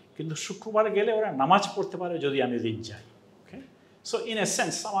help. কিন্তু শুক্রবার গেলে ওরা নামাজ পড়তে পারে যদি আমি দিন যাই। ওকে, সো ইন এ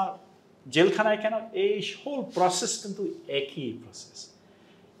সেন্স আমার জেলখানায় কেন, এই হোল প্রসেস কিন্তু একই প্রসেস।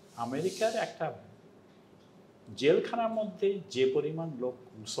 আমেরিকার একটা জেলখানার মধ্যে যে পরিমাণ লোক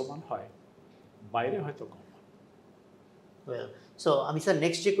মুসলমান হয়, বাইরে হয়তো কম। ওয়েল, সো আমি স্যার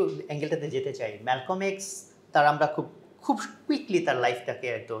নেক্সট যে অ্যাঙ্গেলটাতে যেতে চাই, ম্যালকম এক্স, তার আমরা খুব কুইকলি তার লাইফটাকে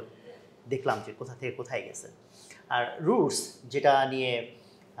তো দেখলাম যে কোথা থেকে কোথায় গেছে। আর রুটস, যেটা নিয়ে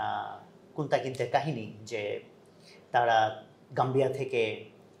কুন্তা কিন্তের কাহিনী, যে তারা গাম্বিয়া থেকে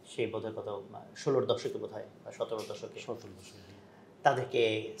সেই বোধহয় কত 16 দশকে বোধ হয় বা 17 দশকে তাদেরকে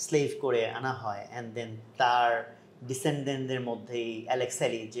স্লেভ করে আনা হয়, অ্যান্ড দেন তার ডিসেন্ডেন্টদের মধ্যেই অ্যালেক্স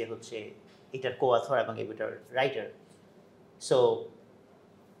হ্যালি, যে হচ্ছে এটার কো-অথর এবং এটার রাইটার। সো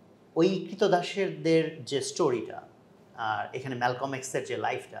ওই কৃতদাসদের যে স্টোরিটা আর এখানে ম্যালকম এক্সের যে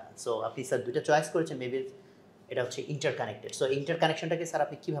লাইফটা, সো আপনি স্যার দুইটা চয়েস করেছেন, মেবি এটা হচ্ছে ইন্টারকানেক্টেড। সো ইন্টারকানেকশনটাকে স্যার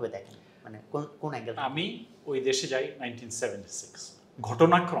আপনি কীভাবে দেখেন, মানে কোন অ্যাঙ্গেল? আমি ওই দেশে যাই 1976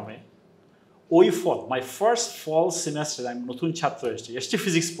 ঘটনাক্রমে। ওই ফল, মাই ফার্স্ট ফল সেমেস্টার, আমি নতুন ছাত্র এসছি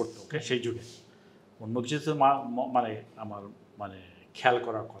ফিজিক্স পড়তে। ওকে, সেই যুগে অন্য কিছু তো মানে আমার মানে খেয়াল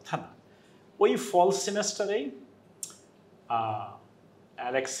করার কথা না। ওই ফল সেমেস্টারেই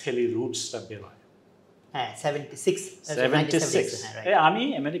অ্যালেক্স হেলি রুটসটা বের হয়। হ্যাঁ, 76। আমি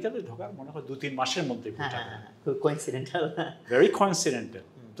আমেরিকাতে ঢোকার মনে হয় 2-3 মাসের মধ্যে। Coincidental, very coincidental.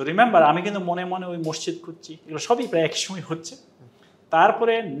 তো রিমেম্বার, আমি কিন্তু মনে মনে ওই মসজিদ খুঁজছি, এগুলো সবই প্রায় এক সময় হচ্ছে।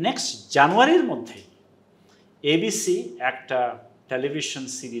 তারপরে নেক্সট জানুয়ারির মধ্যেই এবিসি একটা টেলিভিশন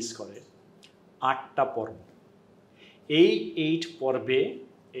সিরিজ করে 8টা পর্ব। এই 8 পর্বে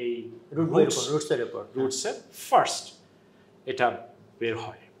এই রুটসের ফার্স্ট এটা বের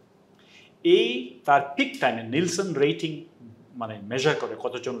হয়। এই তার পিক টাইমে নিলসন রেটিং মানে মেজার করে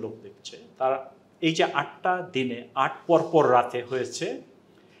কতজন লোক দেখছে, তার এই যে 8টা দিনে 8 পর রাতে হয়েছে,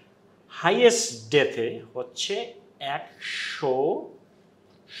 হাইয়েস্ট ডেথে হচ্ছে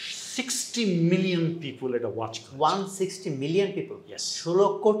 160 মিলিয়ন পিপুল এটা ওয়াচ করে। 160 মিলিয়ন পিপুল, 16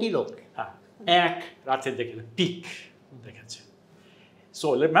 কোটি লোক, হ্যাঁ, এক রাতে দেখে পিক দেখেছে। So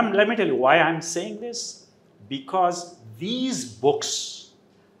let me tell you why I'm saying this, because these books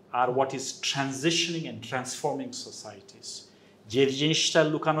are what is transitioning and transforming societies. যে জিনিসটা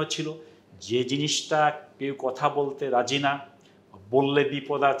লুকানো ছিল, যে জিনিসটা কেউ কথা বলতে রাজি না, বললে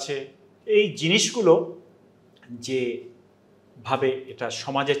বিপদ আছে, এই জিনিসগুলো যে ভাবে এটা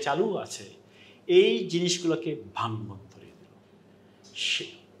সমাজে চালু আছে, এই জিনিসগুলোকে ভাঙন ধরিয়ে দিল।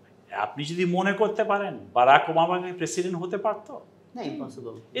 আপনি যদি মনে করতে পারেন বারাক ওবামা প্রেসিডেন্ট হতে পারতো, না,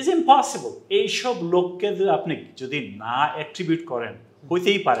 ইম্পসিবল, ইজ ইম্পসিবল। এইসব লোককে আপনি যদি না অ্যাট্রিবিউট করেন,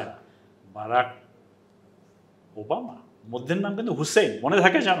 হইতেই পারে না। বারাক ওবামা মধ্যের নাম কিন্তু হুসেন, মনে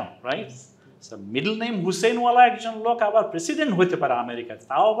থাকে জানো, রাইট? মিডল নেম হুসেনওয়ালা একজন লোক আবার প্রেসিডেন্ট হতে পারে আমেরিকাতে,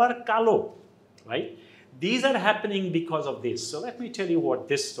 তাও আবার কালো, right? These are happening because of this. So let me tell you what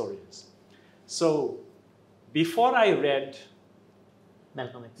this story is. So before I read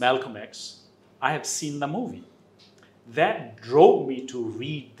Malcolm X, I have seen the movie. That drove me to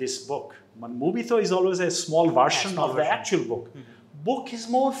read this book. Movie though is always a small version of the actual book. Book is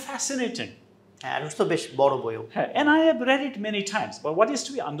more fascinating. And I have read it many times. But what is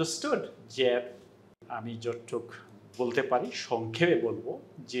to be understood, যে আমি যতটুক বলতে পারি সংক্ষেপে বলবো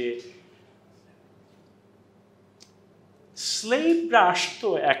যে স্লেভরা আসতো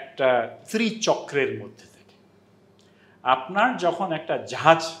একটা ত্রিচক্রের মধ্যে থেকে। আপনার যখন একটা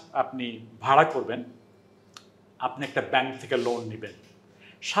জাহাজ আপনি ভাড়া করবেন, আপনি একটা ব্যাংক থেকে লোন নেবেন।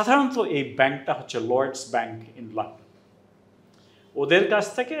 সাধারণত এই ব্যাংকটা হচ্ছে লর্ডস ব্যাংক ইন লন্ডন। ওদের কাছ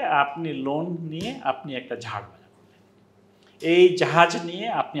থেকে আপনি লোন নিয়ে আপনি একটা জাহাজ ভাড়া করলেন। এই জাহাজ নিয়ে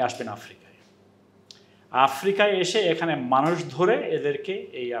আপনি আসবেন আফ্রিকায়। আফ্রিকায় এসে এখানে মানুষ ধরে এদেরকে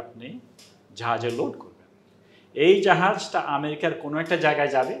এই আপনি জাহাজে লোড করবেন। এই জাহাজটা আমেরিকার কোনো একটা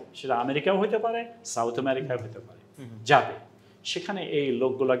জায়গায় যাবে, সেটা আমেরিকাও হতে পারে, সাউথ আমেরিকাও হতে পারে, যাবে। সেখানে এই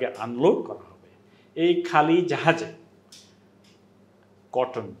লোকগুলোকে আনলোড করা হবে। এই খালি জাহাজে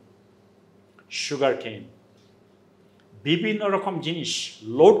কটন, সুগার কেন, বিভিন্ন রকম জিনিস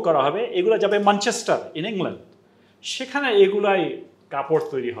লোড করা হবে। এগুলো যাবে ম্যানচেস্টার ইন ইংল্যান্ড। সেখানে এগুলাই কাপড়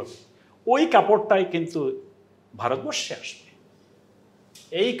তৈরি হবে। ওই কাপড়টাই কিন্তু ভারতবর্ষে আসবে।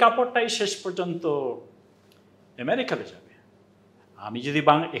 এই কাপড়টাই শেষ পর্যন্ত আমেরিকাতে যাবে। আমি যদি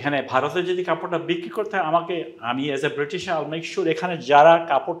এখানে ভারতে যদি কাপড়টা বিক্রি করতে হয়, আমি as a British I make sure এখানে যারা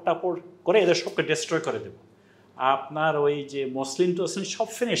কাপড় টাপড় করে এদের সবকে ডিস্ট্রয় করে দেব। আপনার ওই যে মসলিন টসলিন সব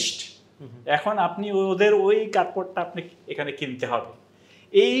ফিনিশড। এখন আপনি ওদের ওই কাপড়টা আপনি এখানে কিনতে হবে।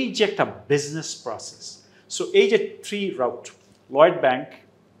 এই যে একটা বিজনেস প্রসেস। সো এই যে three route, Lloyd bank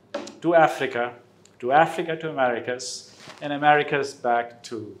to Africa, two Africa two Americas, and America's back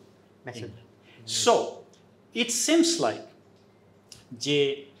to England. So it seems like যে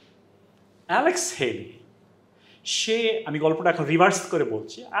অ্যালেক্স হেলি, আমি গল্পটা এখন রিভার্স করে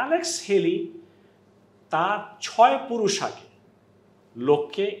বলছি। অ্যালেক্স হেলি তার 6 পুরুষ আগে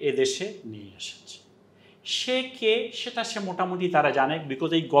লোককে এদেশে নিয়ে এসেছে। সে কে সেটা সে মোটামুটি তারা জানে, বিকজ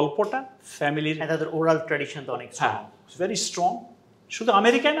এই গল্পটা ফ্যামিলির তাদের ওরাল ট্র্যাডিশন তো অনেক ভেরি স্ট্রং। শুধু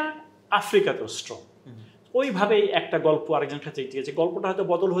আমেরিকায় না, আফ্রিকাতেও স্ট্রং। ওইভাবেই একটা গল্প আরেকজনের কাছে গিয়েছে। গল্পটা হয়তো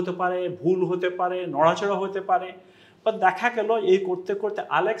বদল হতে পারে, ভুল হতে পারে, নড়াচড়া হতে পারে, বা দেখা গেল এই করতে করতে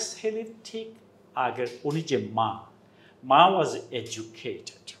অ্যালেক্স হেলির ঠিক আগের উনি যে মা ওয়াজ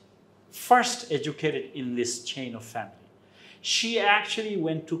educated, first educated in this chain of family. She actually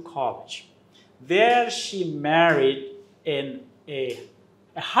went to college. There she married a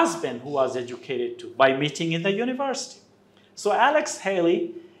husband who was educated too by meeting in the university. So Alex Haley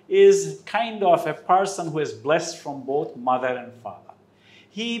is kind of a person who is blessed from both mother and father.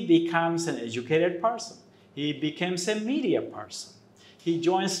 He becomes an educated person. He becomes a media person. He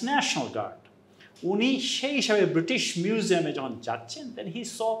joins National Guard. উনি সেই হিসাবে British মিউজিয়ামে যখন যাচ্ছেন, then he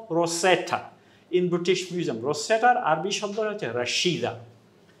saw Rosetta in British Museum. রোসেটার আরবি শব্দ হচ্ছে রাশিদা।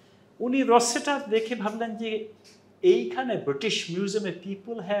 উনি রোসেটা দেখে ভাবলেন যে এইখানে ব্রিটিশ মিউজিয়ামে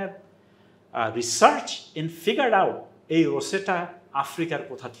people have research in figured out এই রোসেটা আফ্রিকার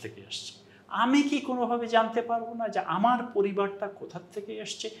কোথার থেকে আসছে। আমি কি কোনোভাবে জানতে পারবো না যে আমার পরিবারটা কোথার থেকে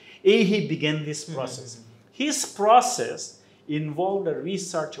আসছে? He began this process. His process involved a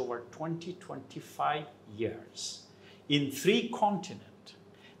research over 25 years in 3 continents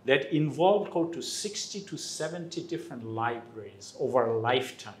that involved close to 60 to 70 different libraries over a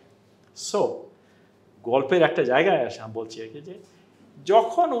lifetime. So, গল্পের একটা জায়গায় আসে আমি বলছি যে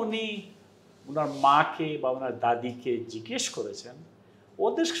যখন উনি ওনার মাকে বা ওনার দাদিকে জিজ্ঞেস করেছেন,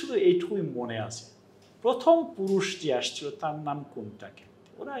 ওদের শুধু এইটুকুই মনে আছে, প্রথম পুরুষ যে আসছিল তার নাম কোনটাকে।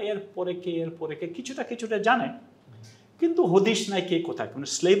 ওরা এরপরে কে কিছুটা জানে, কিন্তু হদিশ নাই কে কোথায়। কিন্তু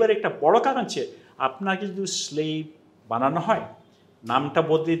স্লেভের একটা বড় কারণ হচ্ছে আপনাকে যদি স্লেভ বানানো হয়, নামটা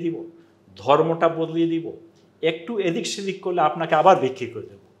বদলে দিব, ধর্মটা বদলিয়ে দিব, একটু এদিক সেদিক করলে আপনাকে আবার বিক্রি করে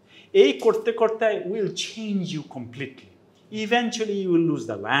দেব। এই করতে করতে will change you completely. Eventually you will lose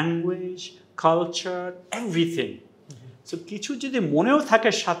the language, culture, everything. So কিছু যদি মনেও থাকে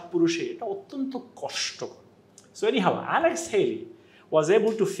 7 পুরুষে, এটা অত্যন্ত কষ্টকর। সো এনিহাউ অ্যালেক্স হেলি was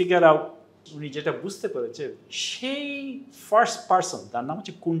able to figure out, উনি যেটা বুঝতে পেরেছে, সেই ফার্স্ট পার্সন তার নাম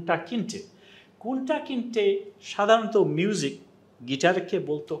হচ্ছে কুন্টা কিন্টে সাধারণত মিউজিক গিটারকে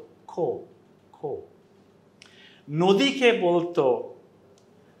বলতো খো, নদীকে বলতো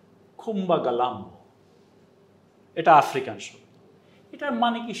খুম্বাগালাম। এটা আফ্রিকান শব্দ। এটার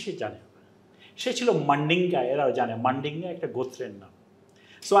মানে কি সে জানে না। সে ছিল মান্ডিঙ্গা, এরাও জানে মান্ডিঙ্গা একটা গোত্রের নাম।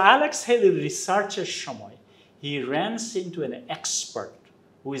 সো অ্যালেক্স হেলির রিসার্চের সময় he runs into an expert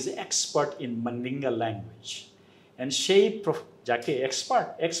who is expert in মান্ডিঙ্গা language and সেই যাকে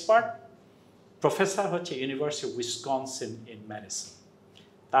এক্সপার্ট প্রফেসর হচ্ছে university of Wisconsin in Madison,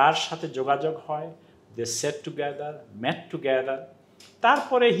 তার সাথে যোগাযোগ হয়, দে সেট টুগেদার, মেট টুগেদার,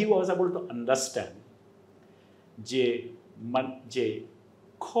 তারপরে হি ওয়াজ এবল টু আন্ডারস্ট্যান্ড যে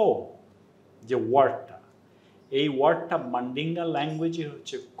খো যে ওয়ার্ডটা, এই ওয়ার্ডটা মান্ডিঙ্গা ল্যাঙ্গুয়েজে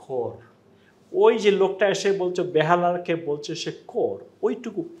হচ্ছে খোর। ওই যে লোকটা এসে বলছে বেহালারকে বলছে সে খোর,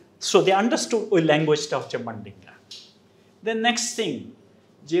 ওইটুকু, সো দে আন্ডারস্টুড ওই ল্যাঙ্গুয়েজটা হচ্ছে মান্ডিঙ্গা। দেন নেক্সট থিং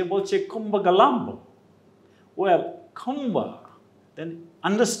যে বলছে কুম্বা গালাম্ব, well কুম্বা then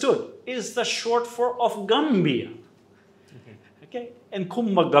understood is the short form of Gambia. Okay, and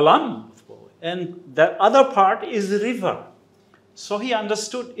Kumbagalam, and the other part is river. So he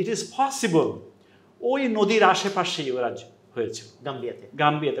understood it is possible. ওই নদীর আশেপাশেই ওরা হয়েছিল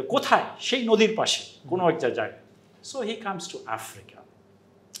গাম্বিয়াতে। কোথায়? সেই নদীর পাশে কোনো একটা জায়গায়। So he comes to Africa,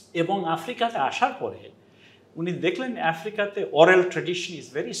 এবং আফ্রিকাতে আসার পরে উনি দেখলেন আফ্রিকাতে অরেল ট্রেডিশন ইজ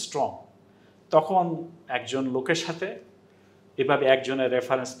ভেরি স্ট্রং। তখন একজন লোকের সাথে এভাবে একজনের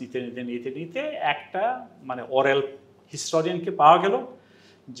রেফারেন্স নিতে নিতে নিতে নিতে একটা মানে অরেল হিস্টোরিয়ানকে পাওয়া গেল,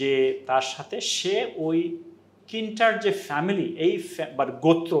 যে তার সাথে সে ওই কিন্টার যে ফ্যামিলি, এই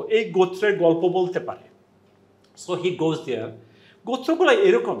গোত্র, এই গোত্রের গল্প বলতে পারে। সো হি গোজ দেয়ার। গোত্রগুলো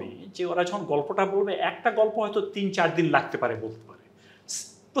এরকমই যে ওরা যখন গল্পটা বলবে, একটা গল্প হয়তো 3-4 দিন লাগতে পারে বলতে পারে।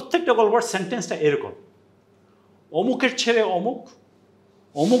 প্রত্যেকটা গল্পের সেন্টেন্সটা এরকম, অমুকের ছেলে অমুক,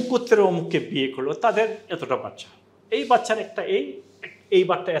 অমুক গোত্রের অমুককে বিয়ে করলো, তাদের এতটা বাচ্চা, এই বাচ্চার একটা এই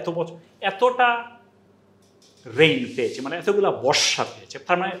বাচ্চা এত বছর এতটা রেইন পেয়েছে, মানে এতগুলা বর্ষা পেয়েছে,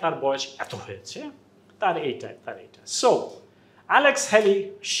 তার মানে তার বয়স এত হয়েছে, তার এইটা। সো অ্যালেক্স হ্যালি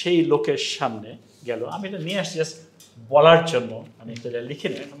সেই লোকের সামনে গেল। আমি এটা নিয়ে আসছি জাস্ট বলার জন্য, আমি এটা লিখে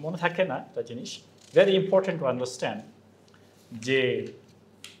নিই, মনে থাকে না একটা জিনিস, ভেরি ইম্পর্টেন্ট টু আন্ডারস্ট্যান্ড, যে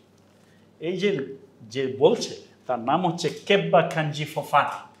এই যে বলছে তার নাম হচ্ছে কেব্বা খানজি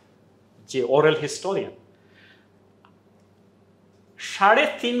ফোফানা, যে ওরাল হিস্টোরিয়ান।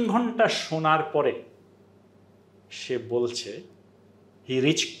 3.5 ঘন্টা শোনার পরে সে বলছে হি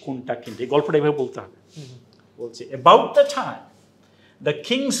রিচ কোনটা কিনতে, গল্পটা এভাবে বলতে হবে, বলছে about the time the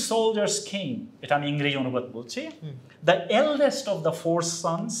Kings soldiers king, এটা আমি ইংরেজি অনুবাদ বলছি, the eldest of the 4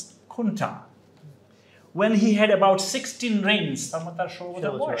 sons খুন্টা, when he had about 16 reigns, তার মানে তার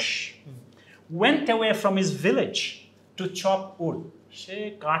 16 বয়স, went away from his village to chop wood, সে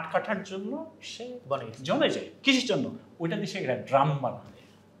কাঠ কাটার জন্য সে জমে যায়। কিসের জন্য? ওইটা দিয়ে সে একটা ড্রাম বানাবে।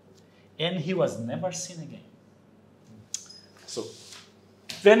 And he was never seen again. So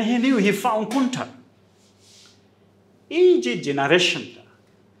when he knew, he found Kunta. এই যে জেনারেশনটা,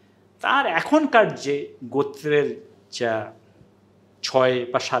 তার এখনকার যে গোত্রের যা 6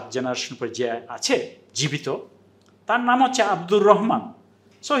 বা 7 জেনারেশন পর যে আছে জীবিত, তার নাম হচ্ছে আব্দুর রহমান।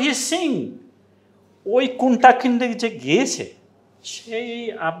 সো হি সিং ওই কুন্টা কিনতে যে গিয়েছে, সেই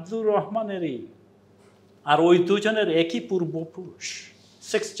আব্দুর রহমানেরই আর ওই দুজনের একই পূর্বপুরুষ,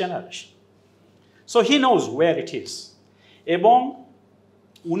 6th generation. So he knows wire it is. এবং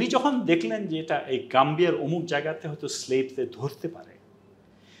উনি যখন দেখলেন যে এটা এই গাম্বিয়ার অমুক জায়গাতে হয়তো স্লেভদের ধরতে পারে,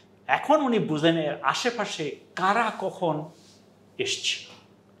 এখন উনি বুঝলেন এর আশেপাশে কারা কখন এসছিল।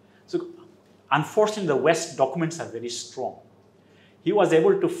 So unfortunately the West documents are very strong. He was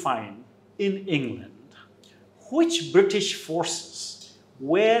able to find in England which British forces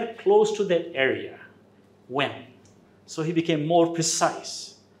were close to that area when. So he became more precise.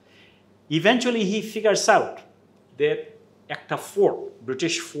 Eventually he figures out that একটা fort,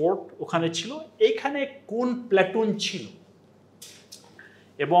 British fort ওখানে ছিল, এইখানে কোন platoon ছিল।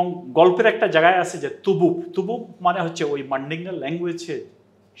 এবং গল্পের একটা জায়গায় আছে যে তুবুব মানে হচ্ছে ওই মান্ডিঙ্গা ল্যাঙ্গুয়েজে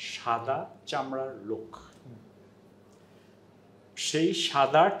সাদা চামড়ার লোক। সেই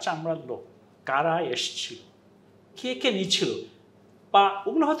সাদা চামড়ার লোক কারা এসছিল, কে নিয়েছিল, বা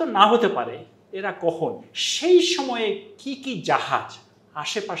ওগুলো হয়তো না হতে পারে, এরা কখন, সেই সময়ে কি জাহাজ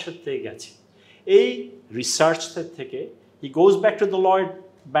আশেপাশের থেকে গেছে, এই রিসার্চ থেকে হি goes back to the Lord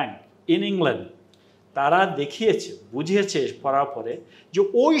bank in England. তারা দেখিয়েছে, বুঝিয়েছে পড়ার পরে যে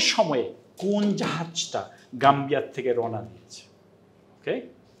ওই সময়ে কোন জাহাজটা গাম্বিয়ার থেকে রওনা দিয়েছে। ওকে,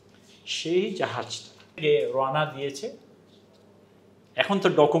 সেই জাহাজটা থেকে রওনা দিয়েছে, এখন তো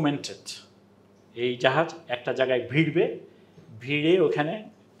ডকুমেন্টেড। এই জাহাজ একটা জায়গায় ভিড়ে ওখানে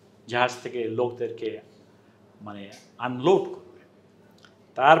জাহাজ থেকে লোকদেরকে মানে আনলোড করবে,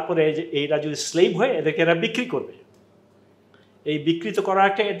 তারপরে এইরা যদি স্লেভ হয় এদেরকে এরা বিক্রি করবে, এই বিকৃত করার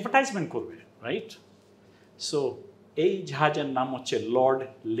একটা অ্যাডভার্টাইজমেন্ট করবে, রাইট? সো এই জাহাজের নাম হচ্ছে লর্ড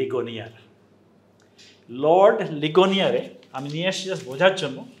লিগোনিয়ার। লর্ড লিগোনিয়ারে আমি নিয়ে এসেছি জাস্ট বোঝার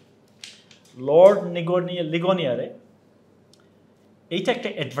জন্য। লর্ড লিগোনিয়ারে এইটা একটা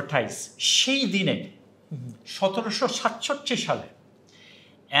অ্যাডভার্টাইজ। সেই দিনে 1767 সালে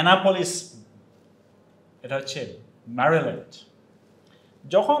অ্যানাপলিস, এটা হচ্ছে ম্যারিল্যান্ড,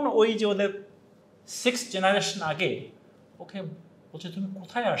 যখন ওই যে ওদের 6th জেনারেশন আগে ওকে বলছে তুমি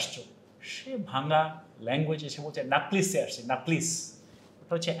কোথায় আসছো, সে ভাঙা ল্যাঙ্গুয়েজে সে বলছে নাপলিসে আসছে, নাপলিস,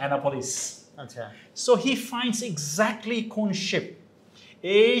 ওটা হচ্ছে অ্যানাপলিস। আচ্ছা, সো হি ফাইন্ডস এক্স্যাক্টলি কোন শিপ,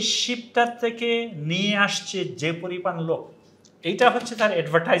 এই শিপটার থেকে নিয়ে আসছে যে পরিমাণ লোক। এইটা হচ্ছে তার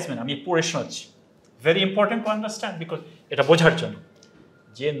অ্যাডভার্টাইজমেন্ট। আমি পড়ে শোনাচ্ছি, very important to understand, because এটা বোঝার জন্য।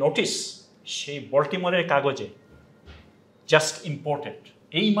 যে নোটিস সেই বল্টিমোরের কাগজে জাস্ট ইম্পোর্টেড,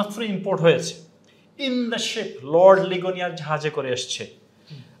 এই মাত্র ইম্পোর্ট হয়েছে। ইন দ্য শিপ, লর্ড লিগোনিয়ার জাহাজে করে এসছে,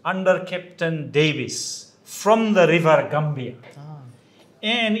 under captain Davies from the river Gambia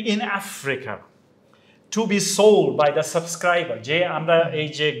and in Africa to be sold by the subscriber। যে আমরা এই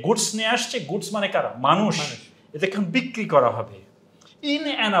যে গুডস নিয়ে আসছে, গুডস মানে কারা, মানুষ, এদেরকে বিক্রি করা হবে in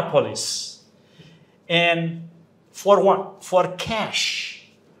Annapolis, and for what, for cash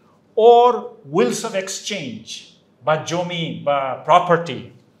or wills of exchange, বা জমি বা প্রপার্টি।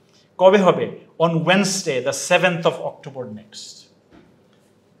 কবে হবে? on Wednesday the 7th of October next।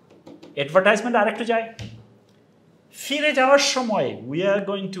 Advertisement আরেকটু যায়, ফিরে যাওয়ার সময় we are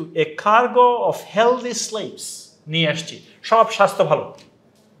going to A cargo of healthy slaves, নিয়ে আসছি, সব স্বাস্থ্য ভালো,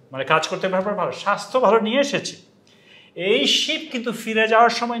 মানে কাজ করতে পারবে ভালো, স্বাস্থ্য ভালো নিয়ে এসেছি। এই শিপ কিন্তু ফিরে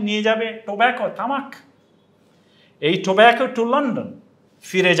যাওয়ার সময় নিয়ে যাবে টোব্যাকো, তামাক। এই টোব্যাকো টু লন্ডন,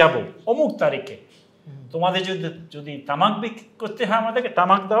 ফিরে যাব অমুক তারিখে, তোমাদের যদি তামাক বিক্রি করতে হয় আমাদেরকে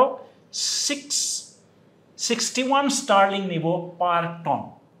তামাক দাও, 61 স্টার্লিং নিব পার টন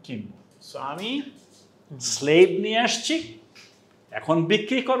কিনবো। সো আমি স্লেভ নিয়ে আসছি, এখন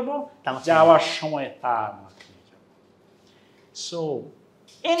বিক্রি করব, যাওয়ার সময় তামাক নিয়ে যাব। So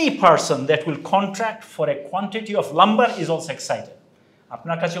any person that will contract for a quantity of lumber is also excited.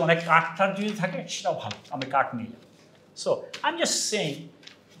 আপনার কাছে অনেক কাঠটার যদি থাকে সেটাও ভালো, আমি কাঠ নিয়ে যাব। So I am just saying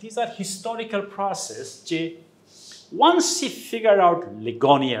these are historical process যে once he figured out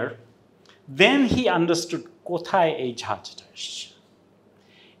Ligonier, then he understood কোথায় এই ঝাঁজটা এসছে।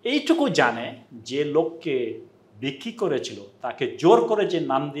 এইটুকু জানে যে লোককে বিক্রি করেছিল তাকে জোর করে যে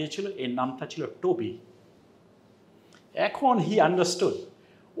নাম দিয়েছিল, এই নামটা ছিল টোবি। এখন হি আন্ডারস্টুড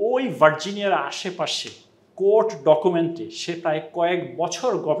ওই ভার্জিনিয়ার আশেপাশে কোর্ট ডকুমেন্টে সে প্রায় কয়েক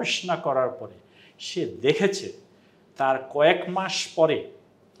বছর গবেষণা করার পরে সে দেখেছে তার কয়েক মাস পরে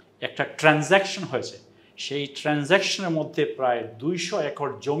একটা ট্রানজ্যাকশন হয়েছে। সেই ট্রানজ্যাকশনের মধ্যে প্রায় 200 একর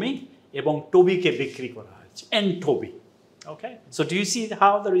জমি এবং টোবিকে বিক্রি করা হয়েছে, and টোবি। Okay, so do you see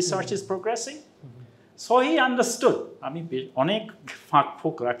how the research is progressing? So he understood, আমি অনেক ফাঁক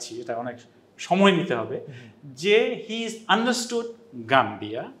ফোক রাখছি, এটা অনেক সময় নিতে হবে, যে he is understood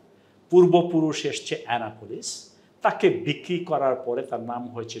গাম্বিয়া, পূর্বপুরুষ এসছে অ্যানাপোলিস, তাকে বিক্রি করার পরে তার নাম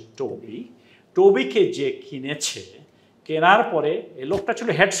হয়েছে টোবি। টোবিকে যে কিনেছে, কেনার পরে এই লোকটা ছিল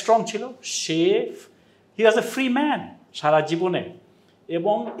হেডস্ট্রং ছিল, সে হি ওয়াজ এ ফ্রি ম্যান সারা জীবনে,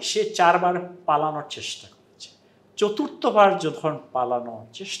 এবং সে 4 বার পালানোর চেষ্টা করে। চতুর্থবার যখন পালানোর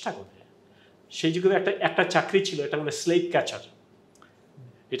চেষ্টা করে, সেই যুগে একটা চাকরি ছিল, এটা বলে স্লেভ ক্যাচার।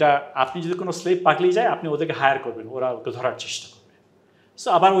 এটা আপনি যদি কোনো স্লেভ পাগলিয়ে যায়, আপনি ওদেরকে হায়ার করবেন, ওরা ওকে ধরার চেষ্টা করবে। সো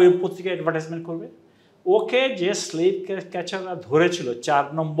আবার ওই পত্রিকায় অ্যাডভার্টাইজমেন্ট করবে। ওকে যে স্লেভ ক্যাচাররা ধরেছিল 4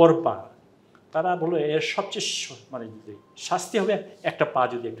 নম্বর পা, তারা বললো এর সবচেয়ে মানে শাস্তি হবে একটা পা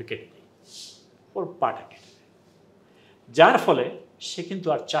যদি একটু কেটে দেয়, ওর পাটা কেটে দেয়, যার ফলে সে কিন্তু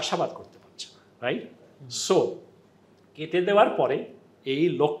আর চাষাবাদ করতে পারছে না, রাইট? সো কেটে দেওয়ার পরে এই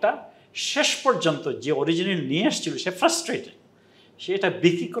লোকটা শেষ পর্যন্ত যে অরিজিনাল নিয়ে এসেছিল, সে ফ্রাস্ট্রেটেড, সে এটা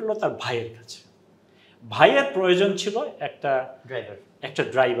বিক্রি করলো তার ভাইয়ের কাছে। ভাইয়ের প্রয়োজন ছিল একটা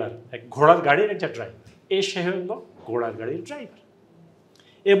ড্রাইভার, এক ঘোড়ার গাড়ির একটা ড্রাইভার। সে হলো ঘোড়ার গাড়ির ড্রাইভার,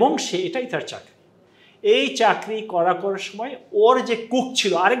 এবং সে এটাই তার চাকরি। এই চাকরি করার সময় ওর যে কুক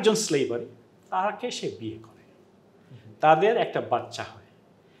ছিল আরেকজন স্লেভারি, তাকে সে বিয়ে করে, তাদের একটা বাচ্চা হয়।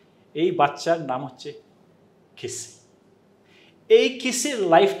 এই বাচ্চার নাম হচ্ছে কিসি। এই কিসির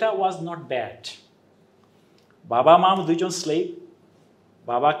লাইফটা ওয়াজ নট ব্যাড। বাবা মা দুইজন স্লেভ,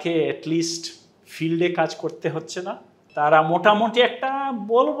 বাবাকে অ্যাটলিস্ট ফিল্ডে কাজ করতে হচ্ছে না, তারা মোটামুটি একটা,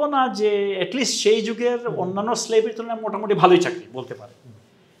 বলবো না যে অ্যাটলিস্ট সেই যুগের অন্যান্য স্লেভের তুলনায় মোটামুটি ভালোই চাকরি বলতে পারে।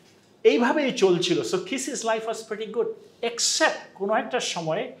 এইভাবেই চলছিল। So কিসিস life was pretty good, except কোনো একটা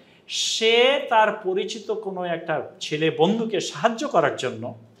সময়ে সে তার পরিচিত কোনো একটা ছেলে বন্ধুকে সাহায্য করার জন্য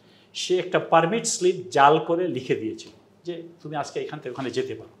সে একটা পারমিট স্লিপ জাল করে লিখে দিয়েছিল যে তুমি আজকে এখান থেকে ওখানে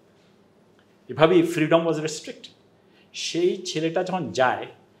যেতে পারো। এভাবেই ফ্রিডম ওয়াজ রেস্ট্রিক্ট। সেই ছেলেটা যখন যায়,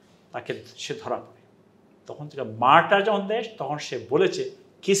 তাকে সে ধরা পড়ে। তখন থেকে মাটা যখন দেয়, তখন সে বলেছে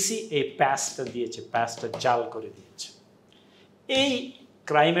কিসি এই প্যাসটা দিয়েছে, প্যাসটা জাল করে দিয়েছে। এই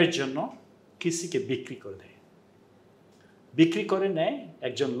ক্রাইমের জন্য কিসিকে বিক্রি করে দেয়, বিক্রি করে নেয়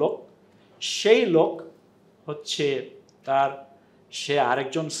একজন লোক। সেই লোক হচ্ছে সে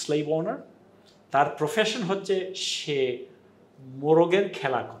আরেকজন স্লেভ ওনার, তার প্রফেশন হচ্ছে সে মোরগের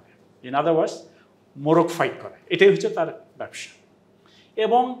খেলা করে, ইন আদার ওয়ার্ডস মোরগ ফাইট করে, এটাই হচ্ছে তার ব্যবসা।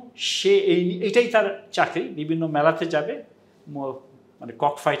 এবং সে এটাই তার চাকরি, বিভিন্ন মেলাতে যাবে, মানে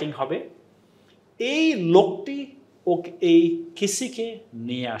কক ফাইটিং হবে। এই লোকটি এই কিসিকে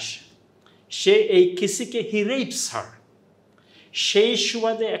নিয়ে আসে, সে এই কিসিকে হি রেপস হার। সেই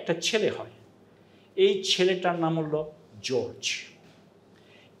সুবাদে একটা ছেলে হয়, এই ছেলেটার নাম হলো জর্জ।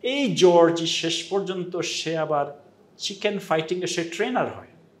 এই জর্জ শেষ পর্যন্ত সে আবার চিকেন ফাইটিংয়ে সে ট্রেনার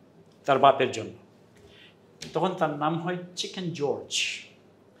হয় তার বাপের জন্য, তখন তার নাম হয় চিকেন জর্জ।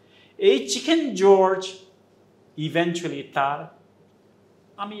 এই চিকেন জর্জ ইভেন্চুয়ালি তার,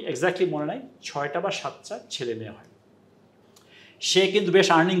 আমি এক্স্যাক্টলি মনে নাই, 6টা বা 7টা ছেলে মেয়ে হয়। সে কিন্তু বেশ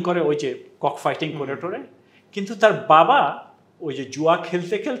আর্নিং করে ওই যে কক ফাইটিং করে টোরে, কিন্তু তার বাবা ওই যে জুয়া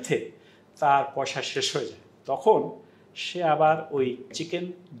খেলতে খেলতে তার পয়সা শেষ হয়ে যায়। তখন সে আবার ওই চিকেন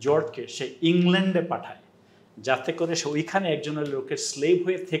জর্জকে সে ইংল্যান্ডে পাঠায়, যাতে করে সে ওইখানে একজনের লোকের স্লেভ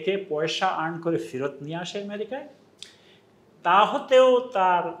হয়ে থেকে পয়সা আর্ন করে ফেরত নিয়ে আসে আমেরিকায়। তা হতেও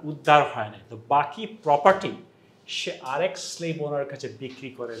তার উদ্ধার হয় না, তো বাকি প্রপার্টি সে আরেক স্লেভ ওনার কাছে বিক্রি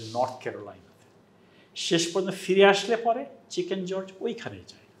করে নর্থ ক্যারোলাইনাতে। শেষ পর্যন্ত ফিরে আসলে পরে চিকেন জর্জ ওইখানে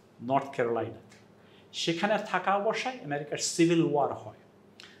যায় নর্থ ক্যারোলাইনাতে। সেখানে থাকা অবস্থায় আমেরিকার সিভিল ওয়ার হয়।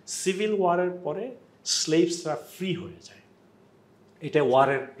 সিভিল ওয়ারের পরে স্লেভসরা ফ্রি হয়ে যায়, এটা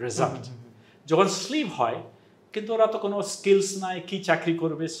ওয়ারের রেজাল্ট। যখন স্লেভ হয়, কিন্তু ওরা তো কোনো স্কিলস নাই, কি চাকরি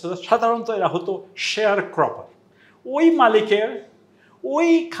করবে, সাধারণত এরা হতো শেয়ার ক্রপার। ওই মালিকের ওই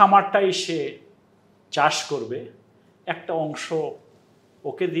খামারটাই সে চাষ করবে, একটা অংশ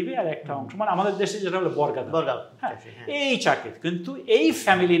ওকে দিবে আর একটা অংশ, মানে আমাদের দেশে যেটা হলো বর্গা, হ্যাঁ এই চাকরি। কিন্তু এই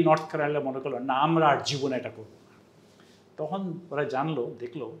ফ্যামিলি নর্থ ক্যারোলাইনা মনে করলো না, আমরা আর জীবনে এটা করবো না। তখন ওরা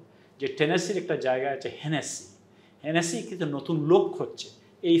দেখলো যে টেনেসির একটা জায়গা আছে হেনেসি কিন্তু নতুন লোক হচ্ছে,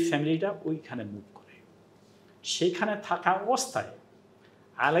 এই ফ্যামিলিটা ওইখানে মুভ করে। সেইখানে থাকা অবস্থায়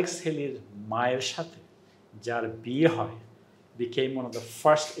অ্যালেক্স হেলির মায়ের সাথে যার বিয়ে হয়, became one of the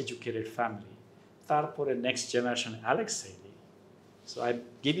first educated family. তারপরে next generation Alex Haley. So I'm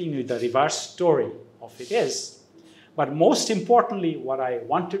giving you the reverse story of it is. But most importantly, what I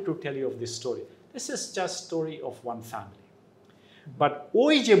wanted to tell you of this story, this is just story of one family. But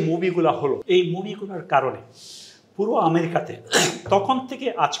ওই যে মুভিগুলো হলো, এই মুভিগুলোর কারণে পুরো আমেরিকাতে তখন থেকে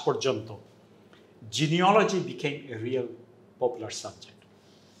আজ পর্যন্ত genealogy became a real popular subject.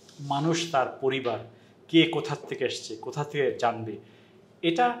 মানুষ তার পরিবার কে কোথা থেকে এসছে, কোথা থেকে জানবে,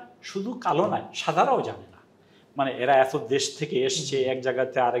 এটা শুধু কালো নয়, সাদারাও জানে না। মানে এরা এত দেশ থেকে এসছে, এক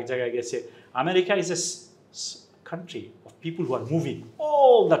জায়গাতে আরেক জায়গায় গেছে। America is a country of people who are moving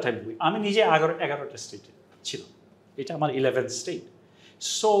all the time. আমি নিজে 11টা স্টেটে ছিলাম, এটা আমার 11th স্টেট।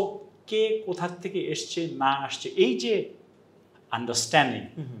 সো কে কোথা থেকে এসছে না আসছে, এই যে আন্ডারস্ট্যান্ডিং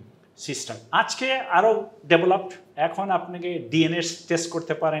সিস্টেম আজকে আরও ডেভেলপড। এখন আপনাকে ডিএনএ টেস্ট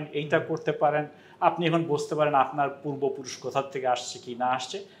করতে পারেন, এইটা করতে পারেন, আপনি এখন বুঝতে পারেন আপনার পূর্বপুরুষ কোথা থেকে আসছে কি না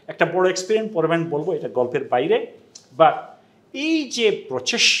আসছে। একটা বড় এক্সপেরিয়েন্স পড়বেন বলবো, এটা গল্পের বাইরে। বাট এই যে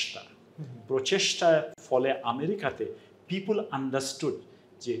প্রচেষ্টার ফলে আমেরিকাতে পিপুল আন্ডারস্টুড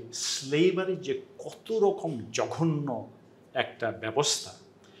যে স্লেভারি যে কত রকম জঘন্য একটা ব্যবস্থা,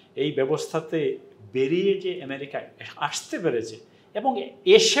 এই ব্যবস্থাতে বেরিয়ে যে আমেরিকায় আসতে পেরেছে, এবং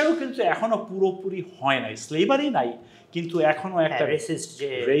এসেও কিন্তু এখনো পুরোপুরি হয় নাই, স্লেভারি নাই, কিন্তু এখনো একটা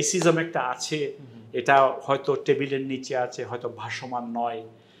রেসিজম একটা আছে। এটা হয়তো টেবিলের নিচে আছে, হয়তো ভাসমান নয়।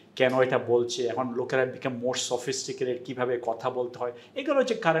 কেন এটা বলছে, এখন লোকেরা বিকাম মোর সফিস্টিকেটেড, কীভাবে কথা বলতে হয়, এগুলো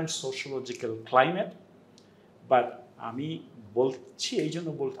হচ্ছে কারেন্ট সোশ্যোলজিক্যাল ক্লাইমেট। বাট আমি বলছি এই জন্য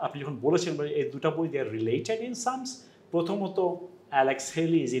আপনি যখন বলেছেন এই দুটা বই দে আর রিলেটেড ইন সামস। প্রথমত অ্যালেক্স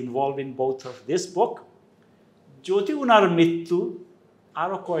হেলি is involve in both of this book. যদি ওনার মৃত্যু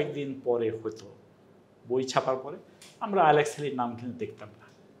আরও কয়েকদিন পরে হতো, বই ছাপার পরে, আমরা অ্যালেক্স হেলির নাম কিন্তু দেখতাম না,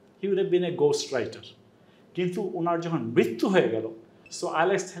 he would have been A ghost writer. কিন্তু ওনার যখন মৃত্যু হয়ে গেল, so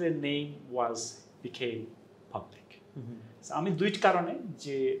Alex হেলির name became public. আমি দুইটি কারণে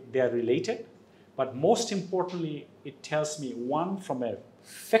যে দে আর related, but most importantly it tells me one from a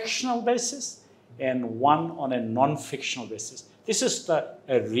fictional basis and one on a non-fictional basis. This is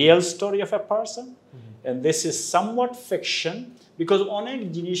a real story of a person, and this is somewhat fiction because onek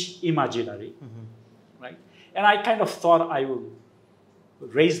jinish imaginary, right? And I kind of thought I would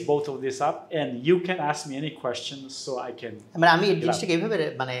raise both of this up, and you can ask me any questions so I can. মানে আমি এই জিনিসটাকে এইভাবে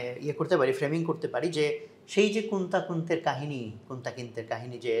মানে করতে পারি, framing করতে পারি যে সেই যে কুন্তাকিন্তের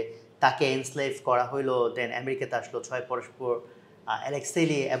কাহিনী যে তাকে এনস্লেভ করা হলো, দেন আমেরিকাতে আসলো, 6 পরস্পর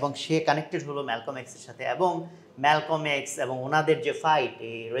অ্যালেক্সেলি, এবং সে কানেক্টেড হলো ম্যালকম এক্সের সাথে, এবং ম্যালকম এক্স এবং ওনাদের যে ফাইট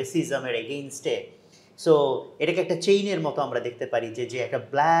এই রেসিজমের এগেইনস্টে, সো এটাকে একটা চেইনের মতো আমরা দেখতে পারি যে একটা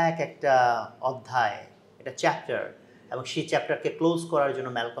ব্ল্যাক একটা অধ্যায়, একটা চ্যাপ্টার, এবং সেই চ্যাপ্টারকে ক্লোজ করার জন্য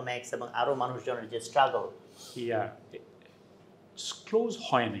ম্যালকম এক্স এবং আরও মানুষজনের যে স্ট্রাগল। ক্লোজ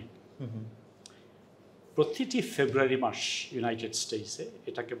হয়নি। প্রতিটি ফেব্রুয়ারি মাস ইউনাইটেড স্টেটসে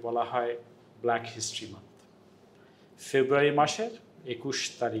এটাকে বলা হয় ব্ল্যাক হিস্ট্রি মান্থ। ফেব্রুয়ারি মাসের 21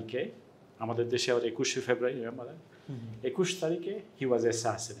 তারিখে, আমাদের দেশে আবার 21শে ফেব্রুয়ারি, 21 তারিখে হি ওয়াজ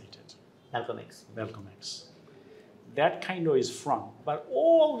assassinated, Malcolm X. That kind of is from, but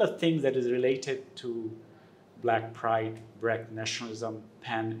all the things that is related to black pride, black nationalism,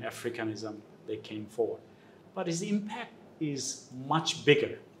 Pan-Africanism, they came forward. But his impact is much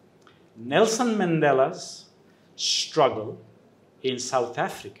bigger. Nelson Mandela's struggle in South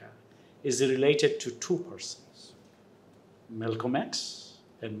Africa is related to two persons, Malcolm X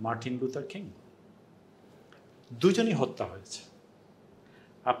and Martin Luther King. দুজনই হত্যা হয়েছে।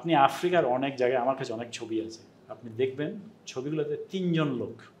 আপনি আফ্রিকার অনেক জায়গায়, আমার কাছে অনেক ছবি আছে, আপনি দেখবেন ছবিগুলোতে 3 জন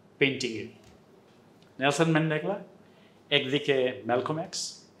লোক পেন্টিংয়ে, নেলসন ম্যান্ডেলা একদিকে, ম্যালকম এক্স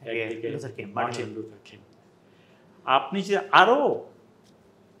একদিকে, মার্টিন লুথার কিং। আপনি যে আরও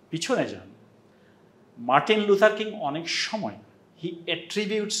পিছনে যান, মার্টিন লুথার কিং অনেক সময় হি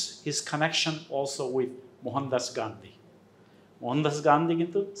attributes his connection also with Mohandas Gandhi. Mohandas Gandhi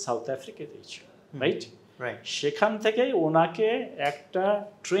কিন্তু সাউথ আফ্রিকাতেই ছিল, রাইট? সেখান থেকেই ওনাকে একটা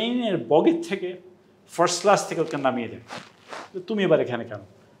ট্রেনের বগির থেকে ফার্স্ট ক্লাস থেকে ওকে নামিয়ে দেয়, তুমি এবার এখানে কেন,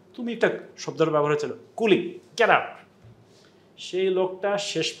 তুমি একটা শব্দের ব্যবহার হয়েছিল কুলিং, গেট আউট। সেই লোকটা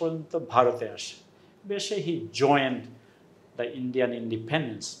শেষ পর্যন্ত ভারতে আসে, বেশে হি joined the Indian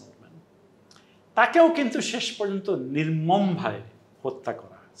independence movement. তাকেও কিন্তু শেষ পর্যন্ত নির্মমভাবে হত্যা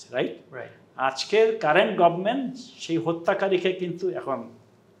করা হয়েছে, রাইট? আজকের কারেন্ট গভর্নমেন্ট সেই হত্যাকারীকে কিন্তু এখন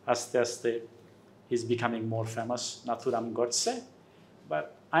আস্তে আস্তে he's becoming more famous, Nathuram Godse. But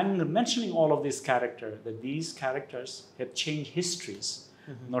I'm mentioning all of these characters, that these characters have changed histories,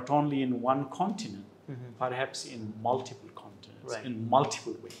 not only in one continent, perhaps in multiple continents, in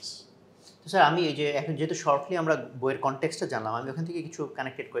multiple ways. তো sir, আমি এই যে এখন যেহেতু shortly আমরা বইয়ের কনটেক্সটটা জানলাম, আমি ওখান থেকে কিছু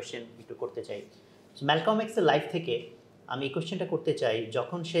কানেক্টেড কোয়েশ্চেন একটু করতে চাই। ম্যালকম এক্সের লাইফ থেকে আমি এই কোয়েশ্চেনটা করতে চাই,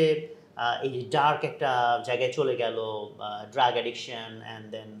 যখন সে এই যে ডার্ক একটা জায়গায় চলে গেল, drug addiction and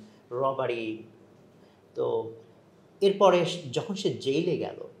then robbery, তো এরপরে যখন সে জেলে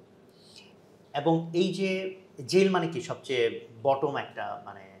গেল, এবং এই যে জেল মানে কি সবচেয়ে বটম একটা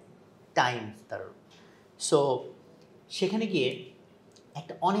মানে টাইম তার, সো সেখানে গিয়ে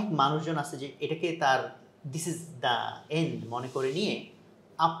একটা অনেক মানুষজন আছে যে এটাকে তার দিস ইজ দ্য এন্ড মনে করে নিয়ে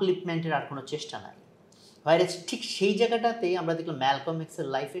আপলিফমেন্টের আর কোনো চেষ্টা নাই। ভাইরাস ঠিক সেই জায়গাটাতেই আমরা দেখলাম ম্যালকম এক্সের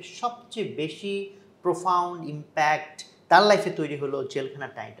লাইফে সবচেয়ে বেশি প্রোফাউন্ড ইম্প্যাক্ট তার লাইফে তৈরি হলো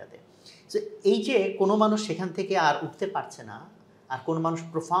জেলখানার টাইমটাতে। সো এই যে কোনো মানুষ সেখান থেকে আর উঠতে পারছে না, আর কোনো মানুষ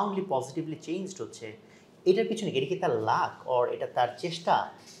প্রোফাউন্ডলি পজিটিভলি চেঞ্জড হচ্ছে, এটার পিছনে এটা কি তার লাক অর এটা তার চেষ্টা,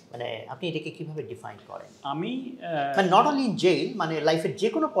 মানে আপনি এটাকে কীভাবে ডিফাইন করেন? আমি মানে নট অনলি ইন জেল, মানে লাইফের যে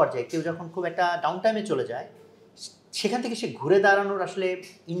কোনো পর্যায়ে কেউ যখন খুব একটা ডাউন টাইমে চলে যায়, সেখান থেকে সে ঘুরে দাঁড়ানোর আসলে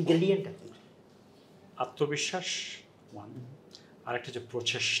ইনগ্রেডিয়েন্টটা কি? আত্মবিশ্বাস ওয়ান, আর একটা যে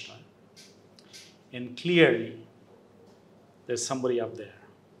প্রচেষ্টা, and clearly there's somebody up there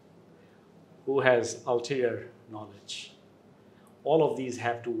who has ulterior knowledge. All of these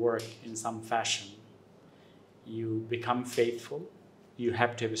have to work in some fashion. You become faithful, you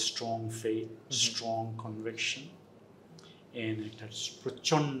have to have a strong faith, strong conviction, and একটা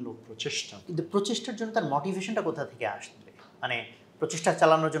প্রচণ্ড প্রচেষ্টা। কিন্তু প্রচেষ্টার জন্য তার মোটিভেশনটা কোথা থেকে আসবে? মানে প্রচেষ্টা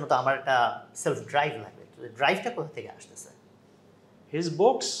চালানোর জন্য তো আমার একটা সেলফ ড্রাইভ লাগবে, তো ড্রাইভটা কোথা থেকে আসতেছে? His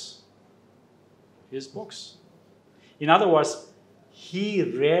books. In other words, he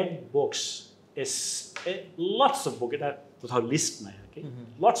read books, lots of books, এটা কোথাও লিস্ট নাই আর কি,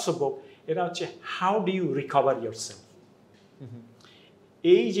 lots of books, এটা হচ্ছে how do you recover yourself.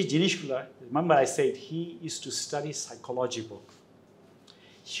 এই যে জিনিসগুলো, remember I said he used to study psychology book,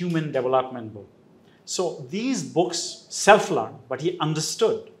 human development book. So these books self-learned, but he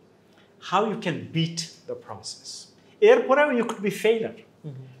understood how you can beat the process. Erpore you could be failure,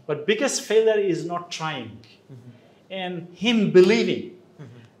 but biggest failure is not trying, and him believing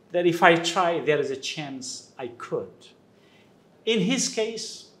that if I try, there is a chance I could. In his case,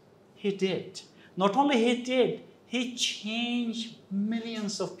 he did. Not only he did, he changed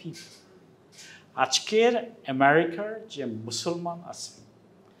millions of people. আজকের আমেরিকার যে মুসলমান আছে,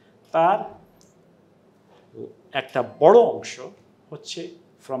 তার একটা বড় অংশ হচ্ছে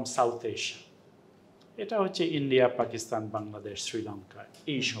ফ্রম সাউথ এশিয়া। এটা হচ্ছে ইন্ডিয়া, পাকিস্তান, বাংলাদেশ, শ্রীলঙ্কা,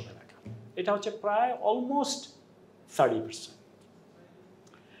 এইসব এলাকা। এটা হচ্ছে প্রায় অলমোস্ট 30%।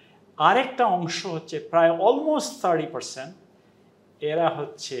 আরেকটা অংশ হচ্ছে প্রায় অলমোস্ট 30%, এরা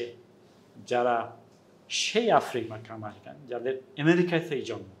হচ্ছে যারা সেই আফ্রিকান আমেরিকান যাদের আমেরিকাতেই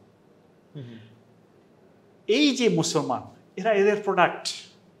জন্ম। এই যে মুসলমান, এরা এদের প্রোডাক্ট।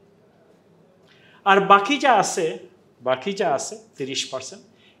 আর বাকি যা আছে 30%,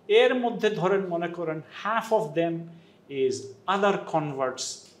 এর মধ্যে ধরেন মনে করেন half of them is other converts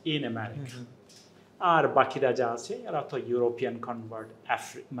in America, আর বাকিরা যা আছে এরা তো ইউরোপিয়ান কনভার্ট,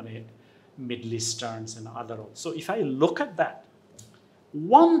 মানে middle ইস্টার্নস and other also. So if I look at that,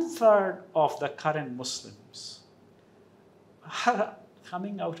 1/3 of the current Muslims are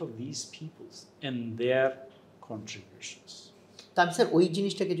coming out of these peoples and their contributions. তাহলে sir ওই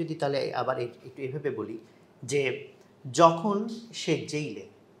জিনিসটাকে যদি তাহলে আবার একটু এভাবে বলি যে যখন সে জেইলে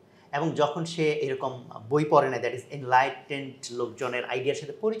এবং যখন সে এরকম বই পড়ে না, দ্যাট ইজ এনলাইটেন্ড লোকজনের আইডিয়ার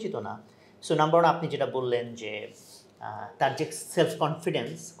সাথে পরিচিত না, সো নাম্বার ওয়ান আপনি যেটা বললেন যে তার যে সেলফ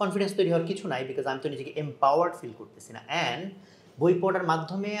কনফিডেন্স তৈরি হওয়ার কিছু নাই, বিকজ আমি তো নিজেকে এম্পাওয়ার্ড ফিল করতেছি না। অ্যান্ড বই পড়ার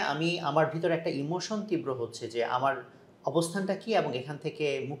মাধ্যমে আমার ভিতরে একটা ইমোশন তীব্র হচ্ছে যে আমার অবস্থানটা কী এবং এখান থেকে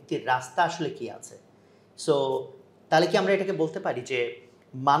মুক্তির রাস্তা আসলে কী আছে। সো তাহলে কি আমরা এটাকে বলতে পারি যে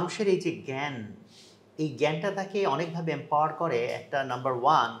মানুষের এই যে জ্ঞান, এই জ্ঞানটা তাকে অনেকভাবে এম্পাওয়ার করে, একটা নাম্বার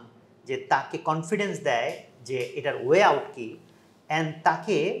ওয়ান যে তাকে কনফিডেন্স দেয় যে এটার ওয়ে আউট কি, অ্যান্ড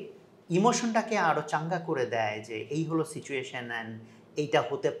তাকে ইমোশনটাকে আরও চাঙ্গা করে দেয় যে এই হলো সিচুয়েশন অ্যান্ড এইটা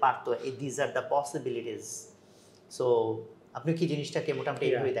হতে পারতো, these are the possibilities. So আপনি কি জিনিসটাকে মোটামুটি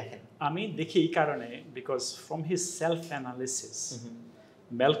এইভাবেই দেখেন? আমি দেখি এই কারণে, because from his self analysis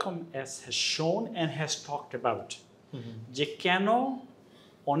Malcolm X has shown and has talked about যে কেন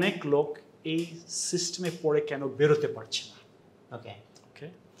অনেক লোক এই সিস্টেমে পড়ে কেন বেরোতে পারছে না। Okay.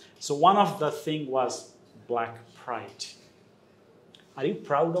 So one of the thing was black pride. Are you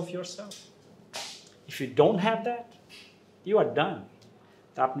proud of yourself? If you don't have that, you are done.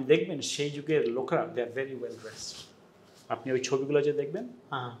 তা আপনি দেখবেন সেই যুগের লোকরা they are very well dressed. আপনি ওই ছবিগুলো যে দেখবেন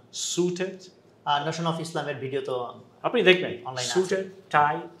suited, নোশন অফ ইসলামের ভিডিও তো আপনি দেখবেন suited,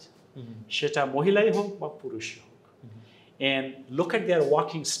 tight, সেটা মহিলাই হোক বা পুরুষই হোক, and look at their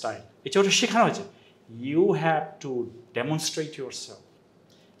walking style. এটা ওটা শেখানো হয়েছে, you have to demonstrate yourself.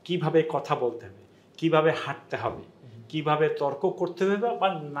 কিভাবে কথা বলতে হবে, কিভাবে হাঁটতে হবে, কিভাবে তর্ক করতে হবে বা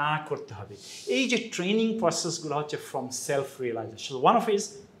না করতে হবে, এই যে ট্রেনিং প্রসেসগুলো হচ্ছে from self realisation. One of his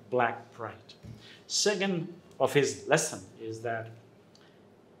black pride. Second of his lesson is that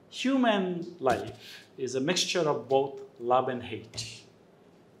human life is a mixture of both love and hate.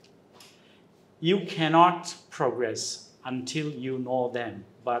 You cannot progress until you know them,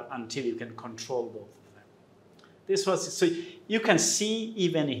 but until you can control both of them. This was, so you can see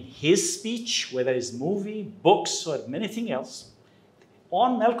even in his speech, whether it's movie, books, or anything else, on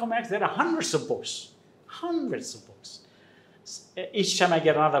Malcolm X, there are hundreds of books. Each time I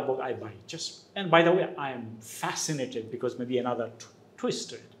get another book, I buy it. And by the way, I am fascinated because maybe another twist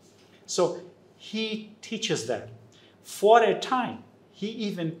to it. So he teaches that. For a time, he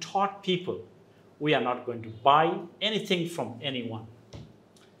even taught people, we are not going to buy anything from anyone.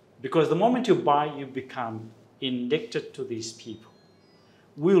 Because the moment you buy, you become indebted to these people.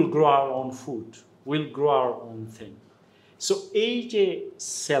 We'll grow our own food. We'll grow our own thing. So AJ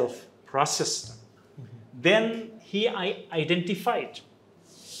self-processed. Then he identified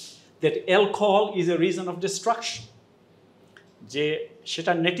that alcohol is a reason of destruction. যে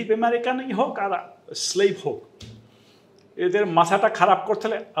সেটা native আমেরিকানই হোক আর slave হোক, এদের মাথাটা খারাপ করতে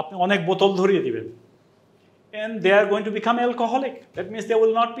হলে আপনি অনেক বোতল ধরিয়ে দিবেন, and they are going to become alcoholic. That means they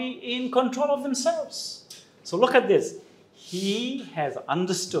will not be in control of themselves. So look at this. He has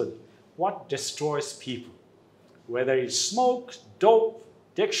understood what destroys people, whether it's smoke, dope,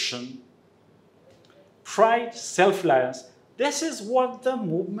 addiction, pride, self-reliance. This is what the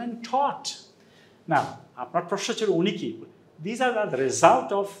movement taught. Now, আপনার প্রশ্ন ছিল উনি কি? These are the result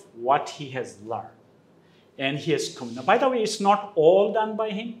of what he has learned. And he has come. Now, by the way, it's not all done by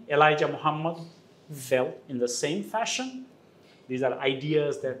him. Elijah Muhammad felt in the same fashion. These are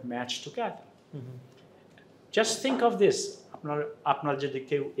ideas that match together. Just think of this. আপনার যদি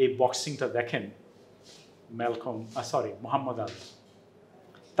কেউ এই বক্সিংটা দেখেন, মোহাম্মদ আলী,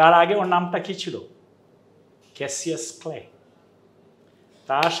 তার আগে ওর নামটা কি ছিল? Cassius clay.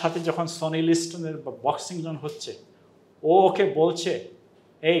 তার সাথে যখন সনি লিস্টনের বক্সিং জন হচ্ছে, ও ওকে বলছে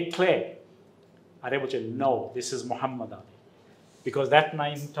এই ক্লে, আরে বলছে no, this is Mohammad Ali, because that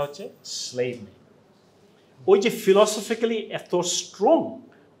নাইমটা হচ্ছে স্লেভ নেম। ওই যে ফিলসফিক্যালি এত স্ট্রং,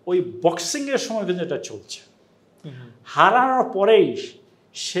 ওই বক্সিংয়ের সময় কিন্তু এটা চলছে। হারানোর পরেই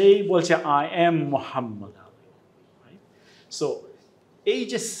সেই বলছে I am Mohammad Ali. So এই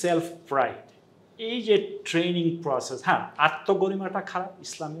যে সেলফ প্রাইড, এই যে ট্রেনিং প্রসেস, হ্যাঁ আত্মগরিমাটা খারাপ,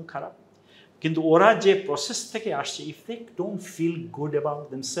 ইসলামেও খারাপ, কিন্তু ওরা যে প্রসেস থেকে আসছে, if they don't feel good about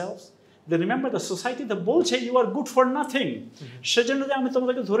themselves, they remember the সোসাইটিতে বলছে you R good for nothing, সেজন্য যে আমি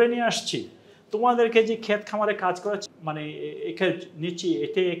তোমাদেরকে ধরে নিয়ে আসছি, তোমাদেরকে যে ক্ষেত খামারে কাজ করা, মানে একে নিচ্ছি,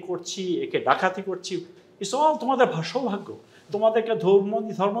 এতে করছি, একে ডাকাতি করছি, ইটস অল তোমাদের সৌভাগ্য, তোমাদেরকে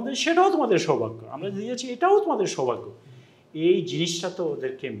ধর্ম দিয়ে সেটাও তোমাদের সৌভাগ্য, আমরা দিয়েছি এটাও তোমাদের সৌভাগ্য। এই জিনিসটা তো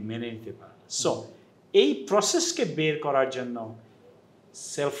ওদেরকে মেনে নিতে পারে। সো এই প্রসেসকে বের করার জন্য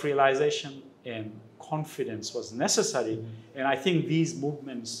self realisation and confidence was necessary, and I think these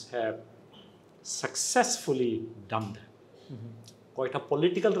movements have successfully done that. কয়টা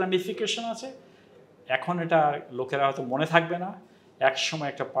পলিটিক্যাল র্যামিফিকেশন আছে এখন, এটা লোকেরা হয়তো মনে থাকবে না, এক সময়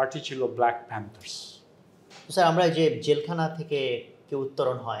একটা পার্টি ছিল ব্ল্যাক প্যান্থার্স। স্যার আমরা যে জেলখানা থেকে কেউ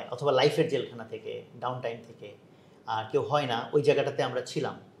উত্তরণ হয় অথবা লাইফের জেলখানা থেকে, ডাউন টাইম থেকে আর কেউ হয় না, ওই জায়গাটাতে আমরা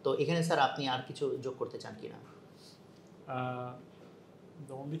ছিলাম, তো এখানে স্যার আপনি আর কিছু যোগ করতে চান কিনা?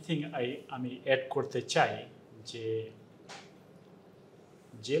 The only thing আমি অ্যাড করতে চাই যে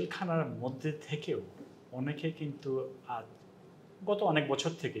জেলখানার মধ্যে থেকেও অনেকে কিন্তু গত অনেক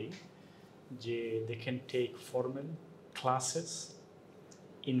বছর থেকেই যে they can take formal classes,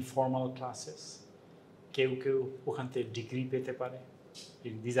 informal classes, কেউ কেউ ওখান থেকে ডিগ্রি পেতে পারে,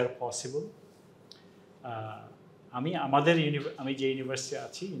 these are possible. আমি যে ইউনিভার্সিটি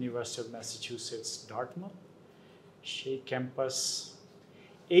আছি, ইউনিভার্সিটি অফ ম্যাসাচুসেটস ডার্টমাউথ, সেই ক্যাম্পাস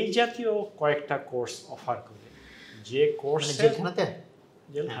এই জাতীয় কয়েকটা কোর্স অফার করে, যে কোর্স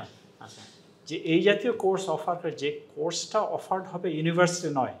যে এই জাতীয় কোর্স অফার করে, যে কোর্সটা অফার্ড হবে ইউনিভার্সিটি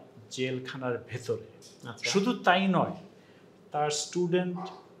নয়, জেলখানার ভেতরে। শুধু তাই নয়, তার স্টুডেন্ট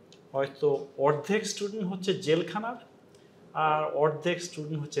হয়তো অর্ধেক স্টুডেন্ট হচ্ছে জেলখানার আর অর্ধেক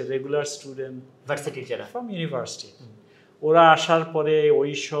স্টুডেন্ট হচ্ছে রেগুলার স্টুডেন্ট ভার্সিটি যারা ফ্রম ইউনিভার্সিটি। ওরা আসার পরে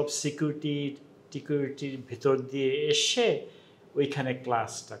ওই সব সিকিউরিটির ভিতর দিয়ে এসে ওইখানে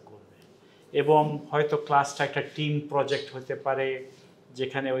ক্লাসটা করবে, এবং হয়তো ক্লাসটা একটা টিম প্রজেক্ট হতে পারে,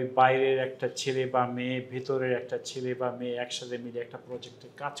 যেখানে ওই বাইরের একটা ছেলে বা মেয়ে, ভেতরের একটা ছেলে বা মেয়ে একসাথে মিলে একটা প্রজেক্টে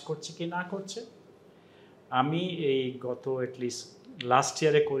কাজ করছে কি না করছে। আমি এই গত অ্যাটলিস্ট লাস্ট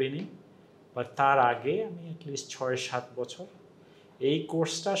ইয়ারে করিনি, বা তার আগে আমি অ্যাটলিস্ট 6-7 বছর এই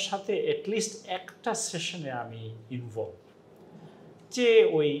কোর্সটার সাথে অ্যাটলিস্ট একটা সেশনে আমি ইনভলভ, যে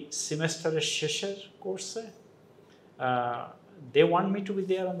ওই সেমেস্টারের শেষের কোর্সে they want me to be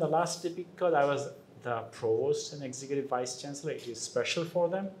there on the last day because I was the provost and executive vice chancellor. It is special for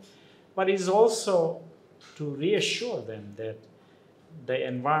them, but it is also to reassure them that the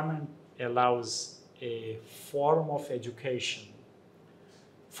environment allows a form of education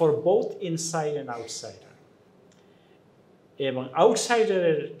for both inside and outsider. এবং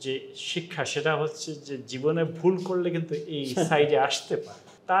আউটসাইডারের যে শিক্ষা, সেটা হচ্ছে যে জীবনে ভুল করলে কিন্তু এই সাইডে আসতে পারে,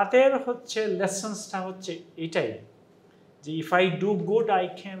 তাদের হচ্ছে লেসন্সটা হচ্ছে এটাই যে if I do good I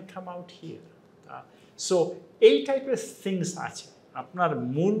can come out here. So এই টাইপের থিংস আছে। আপনার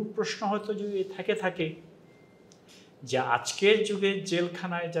মূল প্রশ্ন হয়তো যদি থাকে যে আজকের যুগে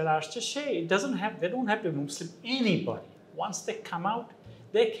জেলখানায় যারা আসছে, they don't have to Muslim anybody. Once they come out,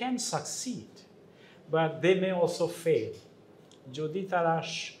 they can succeed, but they may also fail. যদি তারা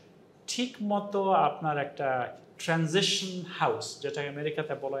ঠিক মতো আপনার একটা ট্রানজিশন হাউস, যেটা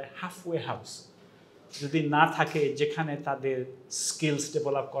আমেরিকাতে বলা হয় হাফওয়ে হাউস, যদি না থাকে, যেখানে তাদের স্কিলস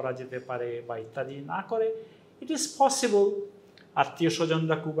ডেভেলপ করা যেতে পারে বা ইত্যাদি না করে, ইট ইজ পসিবল। আত্মীয়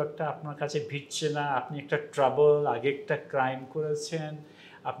স্বজনরা খুব একটা আপনার কাছে ভিড়ছে না, আপনি একটা ট্রাবল, আগে একটা ক্রাইম করেছেন,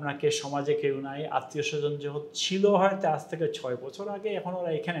 আপনাকে সমাজে কেউ নাই, আত্মীয় স্বজন যখন ছিল হয়তো আজ থেকে 6 বছর আগে, এখন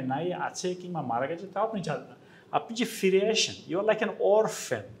ওরা এখানে নাই, আছে কিংবা মারা গেছে, তাও আপনি জানেন না। আপনি যে ফিরে আসেন, you R like an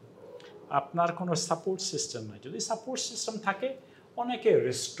orphan, আপনার কোনো সাপোর্ট সিস্টেম নাই। যদি সাপোর্ট সিস্টেম থাকে, অনেকে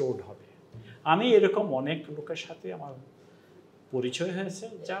রিস্টোর্ড হবে। আমি এরকম অনেক লোকের সাথে আমার পরিচয় হয়েছে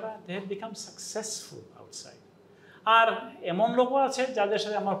যারা they have become successful outside, আর এমন লোকও আছে যাদের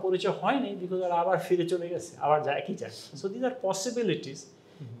সাথে আমার পরিচয় হয়নি, বিকজ ওরা আবার ফিরে চলে গেছে, আবার যায় কি যায়। সো দিস আর পসিবিলিটিস,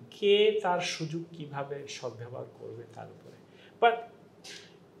 কে তার সুযোগ কিভাবে সদ্ব্যবহার করবে তার উপরে। বাট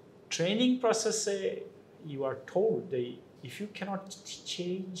ট্রেনিং প্রসেসে you R told that if you cannot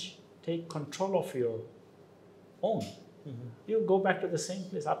change, take control of your own, you go back to the same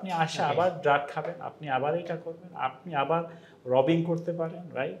place. আপনি আসে আবার ড্রাগ খাবেন, আপনি আবার এটা করবেন, আপনি আবার রবিং করতে পারেন,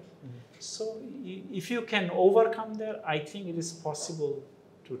 right? So if you can overcome there, I think it is possible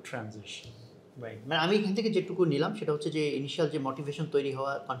to transition. Right, মানে আমি এখান থেকে যেটুকু নিলাম সেটা হচ্ছে যে ইনিশিয়াল যে মোটিভেশন তৈরি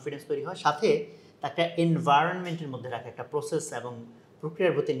হওয়া, কনফিডেন্স তৈরি হওয়া, সাথে একটা এনভায়রনমেন্টের মধ্যে রাখা, একটা প্রসেস এবং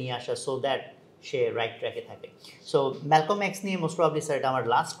প্রক্রিয়ার প্রতি নিয়ে আসা, সো দ্যাট সে রাইট ট্র্যাকে থাকে। সো ম্যালকম এক্স নিয়ে মোস্ট প্রবাবলি স্যার, এটা আমার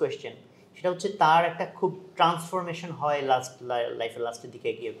লাস্ট কোয়েশ্চেন, সেটা হচ্ছে তার একটা খুব ট্রান্সফরমেশন হয় লাইফের লাস্টের দিকে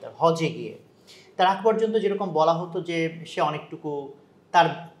গিয়ে, তার হজে গিয়ে। তার আগ পর্যন্ত যেরকম বলা হতো যে সে অনেকটুকু তার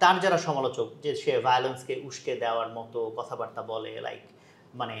তার যারা সমালোচক যে সে ভায়োলেন্সকে উস্কে দেওয়ার মতো কথাবার্তা বলে, লাইক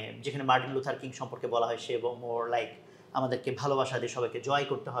মানে যেখানে মার্টিন লুথার কিং সম্পর্কে বলা হয় সে মোর লাইক আমাদেরকে ভালোবাসা দিয়ে সবাইকে জয়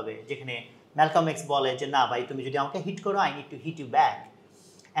করতে হবে, যেখানে ম্যালকম এক্স বলে যে না ভাই তুমি যদি আমাকে হিট করো I need to hit you back,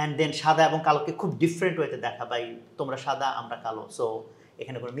 and then সাদা এবং কালোকে খুব ডিফারেন্ট ওয়েতে দেখা, ভাই তোমরা সাদা আমরা কালো, সো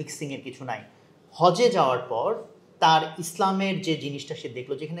এখানে কোনো মিক্সিংয়ের কিছু নাই। হজে যাওয়ার পর তার ইসলামের যে জিনিসটা সে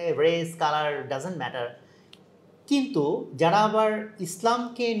দেখলো, যেখানে রেস কালার ডাজন্ট ম্যাটার, কিন্তু যারা আবার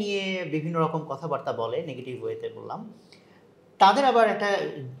ইসলামকে নিয়ে বিভিন্ন রকম কথাবার্তা বলে নেগেটিভ ওয়েতে বললাম, তাদের আবার একটা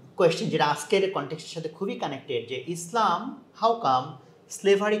কোয়েশ্চেন যেটা আজকের কনটেক্সটের সাথে খুবই কানেক্টেড, যে ইসলাম হাউ কাম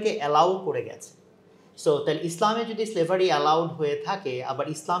স্লেভারিকে অ্যালাউ করে গেছে। সো তাহলে ইসলামে যদি স্লেভারি অ্যালাউড হয়ে থাকে, আবার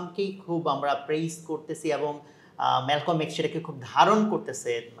ইসলামকেই খুব আমরা প্রেইজ করতেছি এবং ম্যালকম এক্স সেটাকে খুব ধারণ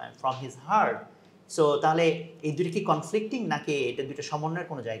করতেছে ফ্রম হিজ হার্ট, সো তাহলে এই দুটো কি কনফ্লিক্টিং নাকি এটা দুটো সমন্বয়ের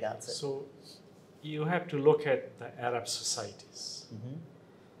কোনো জায়গা আছে? So you have to look at the Arab societies.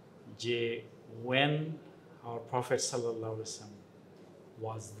 যে when our Prophet sallallahu alaihi wasallam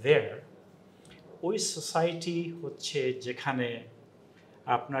was there, ওই সোসাইটি হচ্ছে যেখানে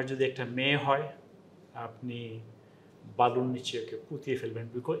আপনার যদি একটা মেয়ে হয় আপনি বালুর নিচে ওকে পুঁতিয়ে ফেলবেন,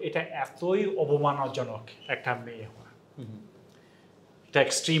 বিকজ এটা এতই অবমানজনক একটা মেয়ে হওয়া। এটা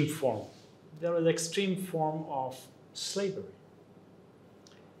extreme form, there was extreme form of slavery,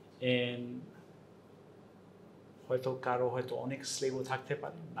 and হয়তো কারো হয়তো অনেক স্লেভও থাকতে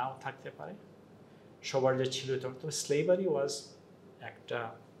পারে, নাও থাকতে পারে, সবার যে ছিল তবে স্লেভারি ওয়াজ একটা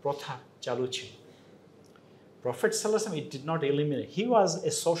প্রথা চালু ছিল। Prophet sallallahu alaihi wasallam, it did not eliminate. He was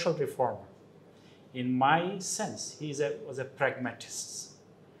a social reformer. In my sense, he was a pragmatist.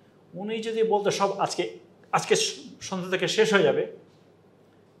 উনি যদি বলতো সব আজকে সন্ধ্যা থেকে শেষ হয়ে যাবে,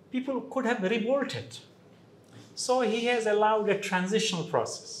 people could have revolted. So he has allowed a transitional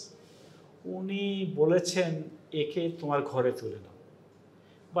process. উনি বলেছেন একে তোমার ঘরে তুলে নাও,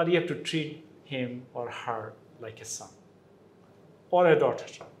 but you have to treat him or her like a son or a daughter.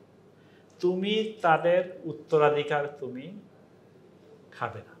 তুমি তাদের উত্তরাধিকার তুমি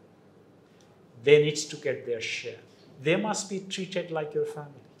খাবে না, they need to get their share, they must be treated like your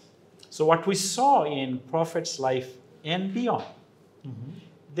family. So what we saw in Prophet's life and beyond,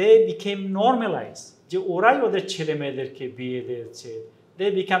 they became normalized, যে ওরাই ওদের ছেলে মেয়েদেরকে বিয়ে দিয়েছে, they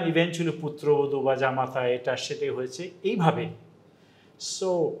become eventually পুত্রবধূ বা জামাতা, এটা সেটাই হয়েছে এইভাবে। So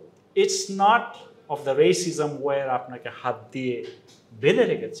it's not of the racism where আপনাকে হাত দিয়ে বেঁধে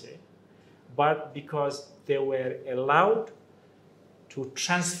রেখেছে, but because they were allowed to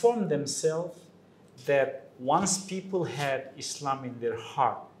transform themselves, that once people had Islam in their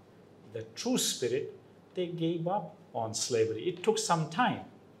heart, the true spirit, they gave up on slavery. It took some time.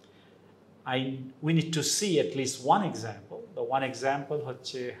 We need to see at least one example. The one example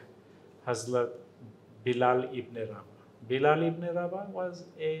হচ্ছে Hazrat Bilal ibn Rabah. Bilal ibn Rabah was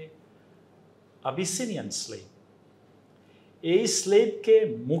a Abyssinian slave. এই স্লেভকে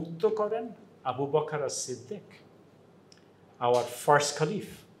মুক্ত করেন Abu Bakr as-Siddiq, our first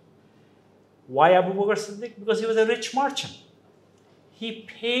caliph. Why Abu Bakr as-Siddiq? Because he was a rich merchant. He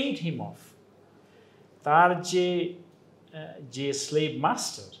paid him off. তার যে slave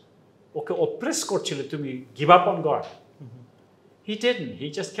master ওকে oppress করছিল, তুমি give up on god, he didn't. He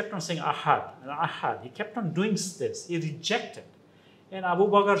just kept on saying ahad and ahad. He kept on doing this. He rejected, and Abu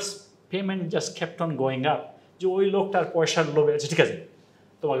Bakr's payment just kept on going up. যে ওই লোকটার পয়সার লোভে আছে, ঠিক আছে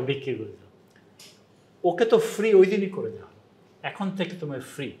তোমাকে বিক্রি করে দাও, ওকে তো ফ্রি ওই দিনই করে দাও, এখন থেকে তুমি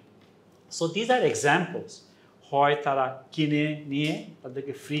free. So these are examples, হয় তারা কিনে নিয়ে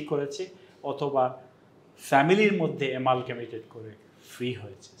তাদেরকে ফ্রি করেছে, অথবা ফ্যামিলির মধ্যে অ্যামালগামেটেড করে ফ্রি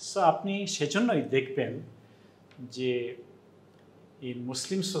হয়েছে। সো আপনি সেজন্যই দেখবেন যে ইন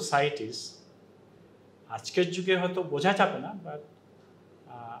মুসলিম সোসাইটিস, আজকের যুগে হয়তো বোঝা যাবে না, বাট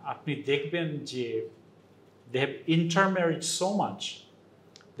আপনি দেখবেন যে they have intermarried so much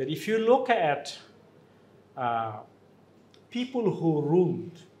that if you look at people who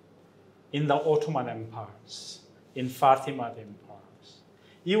ruled in the Ottoman empires, in Fatimid empires,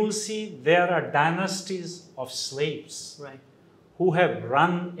 you will see there are dynasties of slaves, right, who have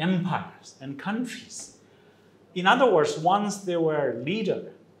run empires and countries. In other words, once they were leader,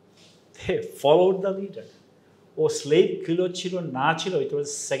 they followed the leader. Or slave kilo chilo na chilo, it was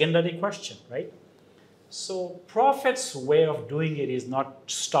secondary question, right? So Prophet's way of doing it is not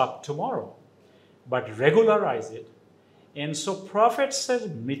stop tomorrow, but regularize it. And so Prophet says,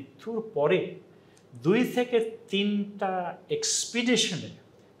 mithur pore 2 থেকে 3টা expedition-এ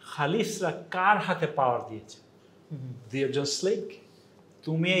খালিফরা কার হাতে পাওয়ার দিয়েছে? 2 জন স্লেভকে,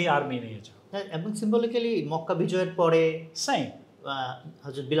 তুমি এই army নিয়ে যাও। এবং symbolically Mecca বিজয়ের পরে সেম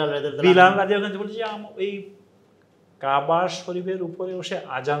হযরত বিলাল রাদিয়াল্লাহু বিলাল রাদিয়াল্লাহু আনহু বলছে যে এই কাবা শরীফের উপরে বসে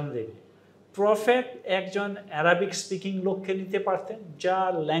আজান দেবে। প্রফেট একজন অ্যারাবিক স্পিকিং লোককে নিতে পারতেন,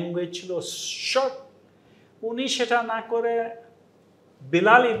 যার ল্যাঙ্গুয়েজ ছিল শর্ট। উনি সেটা না করে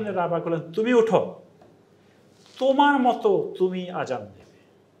বিলাল ইবনে রাবাহ বললেন, তুমি উঠো, তোমার মতো তুমি আজান দেবে।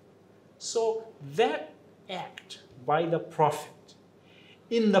 So that act by the prophet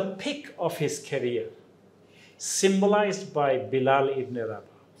in the peak of his career symbolized by Bilal ibn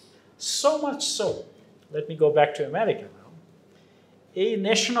Rabah. So much so, let me go back to America now. এই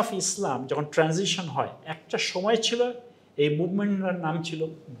নেশন অফ ইসলাম যখন ট্রানজিশন হয়, একটা সময় ছিল এই মুভমেন্টের নাম ছিল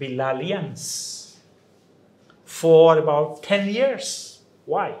বিলালিয়ান্স for about 10 years.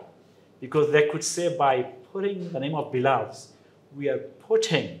 Why? Because they could say by putting the name of Bilals, we are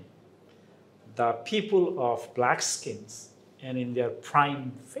putting the people of black skins and in their prime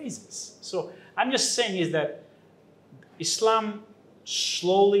phases. So I'm just saying is that Islam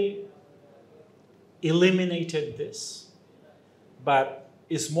slowly eliminated this, but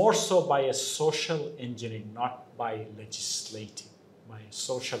is more so by a social engineering, not by legislating, by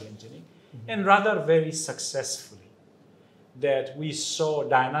social engineering, and rather very successfully, that we saw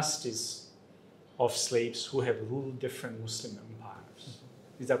dynasties of slaves who have ruled different Muslim empires.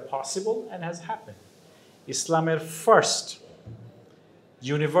 These are possible and has happened. Islam's first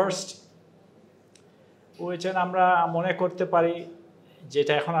university, which আমরা মনে করতে পারি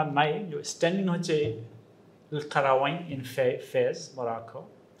যেটা এখন আর নাই, standing হচ্ছে Al-Qarawin in Fez, Morocco.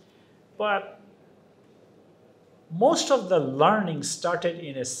 But most of the learning started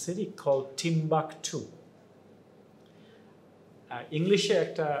in a city called Timbuktu. English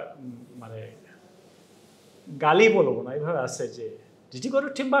একটা মানে গালি বলবো না, এইভাবে আছে যে did you go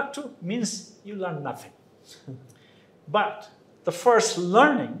to Timbuktu? Means you learn nothing. But the first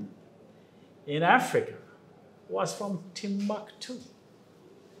learning in Africa was from Timbuktu.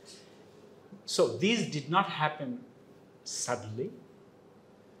 So these did not happen suddenly,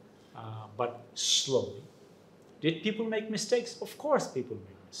 but slowly. Did people make mistakes? Of course people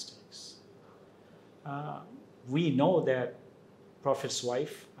make mistakes. We know that Prophet's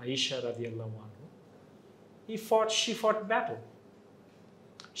wife, Aisha radiallahu anhu, she fought battle.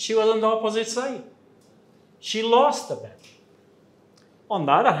 She was on the opposite side. She lost the battle. On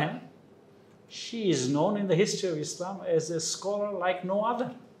the other hand, she is known in the history of Islam as a scholar like no other.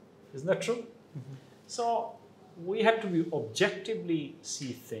 Isn't that true? Mm-hmm. So we have to be objectively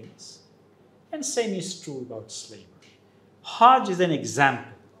see things. And same is true about slavery. Hajj is an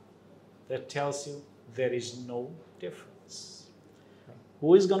example that tells you there is no difference. Who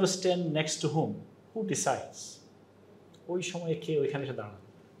is going to stand next to whom? Who decides? ওই সময় কে ওইখানে এসে দাঁড়ান?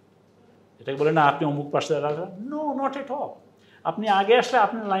 এটাকে বলে না আপনি অমুক পাশে দাঁড়ান? No, not at all. আপনি আগে আসলে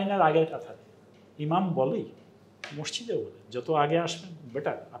আপনার লাইনের আগের কথা। ইমাম বলেই, মসজিদে বলে, যত আগে আসবেন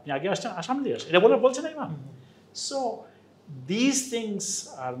বেটার। আপনি আগে আসছেন, সামনে দিয়ে আসেন, এটা বলছে না ইমাম? So these things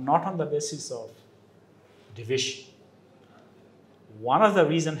are not on the basis of division. One of the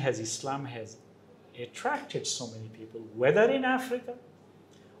reasons has Islam has attracted so many people, whether in Africa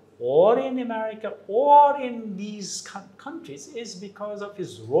or in America or in these countries, is because of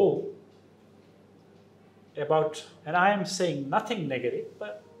his role about, and I am saying nothing negative,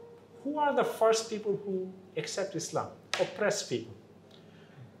 but who are the first people who accept Islam? Oppressed people.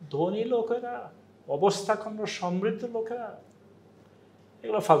 ধনী লোকেরা, অবস্থাখণ্ড সমৃদ্ধ লোকেরা,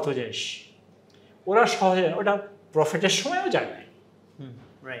 এগুলো ফালতু জিনিস। ওরা সহজে, ওটা প্রফেটের সময়ও যায় না।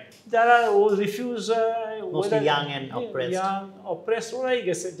 যারা রিফিউজ, ইয়াং অপ্রেসড ওরাই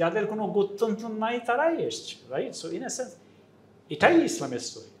গেছে, যাদের কোনো গত্যন্তর নাই তারাই এসছে, right? So in a sense এটাই ইসলামের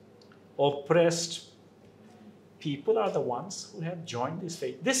story. Oppressed people are the ones who have joined this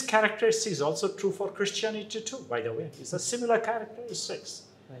faith. This characteristic is also true for Christianity too, by the way. It's a similar characteristic,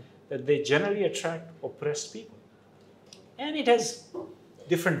 right, that they generally attract oppressed people. And it has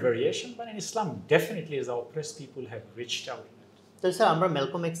different variation, but in Islam, definitely the oppressed people have reached out. তো sir আমরা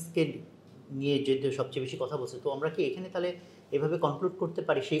Malcolm এক্সকে নিয়ে যে সবচেয়ে বেশি কথা বলছি, তো আমরা কি এখানে তাহলে এভাবে কনক্লুড করতে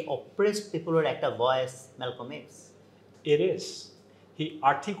পারি সেই অপ্রেসড পিপলের একটা voice Malcolm x? It is. He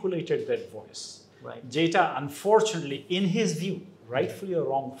articulated that voice. Right. Jeta, unfortunately, in his view, rightfully or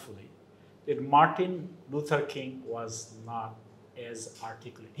wrongfully, that Martin Luther King was not as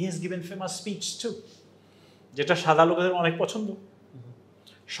articulate. He has given famous speech too. যেটা সাদা লোকেদের অনেক পছন্দ,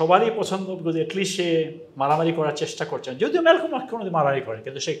 সবারই পছন্দ, because at least সে মারামারি করার চেষ্টা করছেন। যদিও ম্যালকম এক্স কোনোদিন মারামারি করে,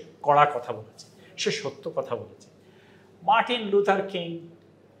 কিন্তু সে কড়া কথা বলেছে, সে সত্য কথা বলেছে। মার্টিন লুথার কিং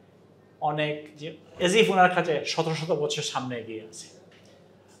অনেক যে এজ ইফ ওনার কাছে শত শত বছর সামনে এগিয়ে আছে।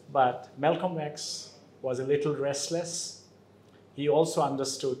 But Malcolm X was a little restless. He also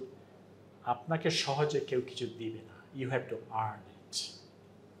understood আপনাকে সহজে কেউ কিছু দিবে না, you have to earn it.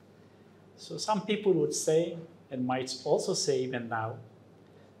 So some people would say, and might also say even now,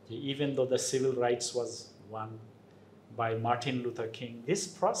 even though the civil rights was won by Martin Luther King, this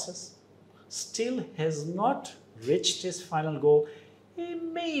process still has not reached its final goal,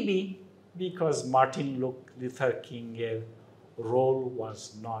 maybe because Martin Luther King's role was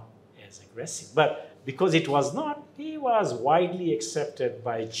not as aggressive. But because it was not, he was widely accepted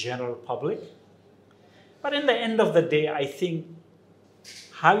by general public. But in the end of the day, I think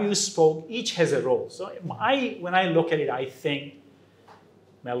how you spoke, each has a role. So when I look at it, I think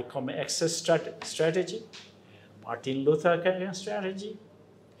Malcolm X's strategy, Martin Luther King's strategy,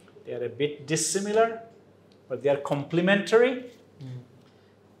 they are a bit dissimilar, but they are complementary,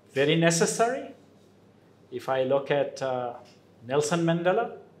 very necessary. If I look at Nelson Mandela,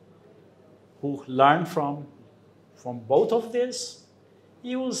 who learned from both of this,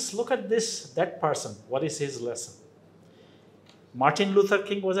 you will look at that person, what is his lesson? Martin Luther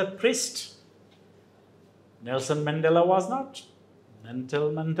King was a priest. Nelson Mandela was not.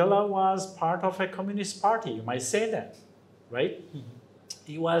 Mandela was part of a communist party, you might say that, right?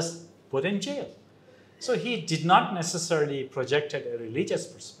 He was put in jail. So he did not necessarily project a religious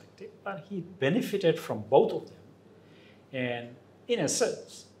perspective, but he benefited from both of them. And in a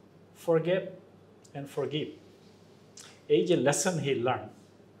sense, forgive and forgive. A lesson he learned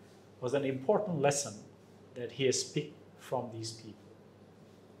was an important lesson that he speaks from these people.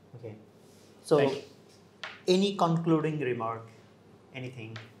 Okay. So, any concluding remark?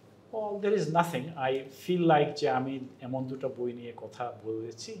 Anything? Well, there is nothing. I feel like যে আমি এমন দুটো বই নিয়ে কথা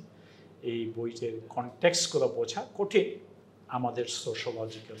বলেছি, এই বইটার কনটেক্সটগুলো বোঝা কঠিন আমাদের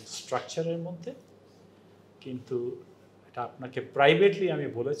সোশ্যোলজিক্যাল স্ট্রাকচারের মধ্যে, কিন্তু এটা আপনাকে প্রাইভেটলি আমি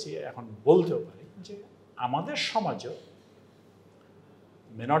বলেছি, এখন বলতেও পারি যে আমাদের সমাজও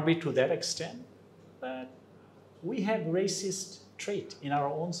may not be to that extent, but we have racist trait in our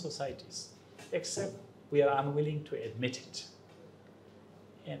own societies, except we are unwilling to admit it.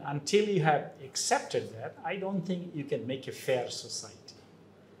 And until you have accepted that, I don't think you can make a fair society.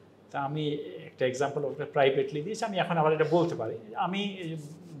 তা আমি একটা example ওটা privately দিয়েছি, আমি এখন আবার এটা বলতে পারি। আমি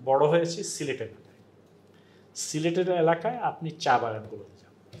বড় হয়েছি সিলেটের এলাকায়। সিলেটের এলাকায় আপনি চা বাগানগুলোতে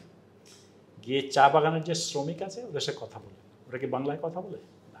যান, গিয়ে চা বাগানের যে শ্রমিক আছে ওদের সাথে কথা বলে। ওরা কি বাংলায় কথা বলে?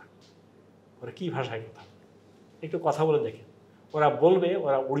 না। ওরা কি ভাষায় কথা বলে? একটু কথা বলে দেখেন। ওরা বলবে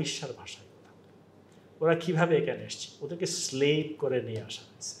ওরা উড়িষ্যার ভাষায় কথা বলে। ওরা কীভাবে এখানে এসছে? ওদেরকে স্লেভ করে নিয়ে আসা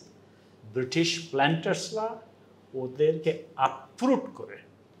হয়েছে। ব্রিটিশ প্ল্যান্টার্সরা ওদেরকে আপরুট করে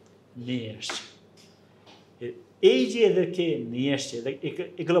নিয়ে আসছে। এই যে এদেরকে নিয়ে আসছে,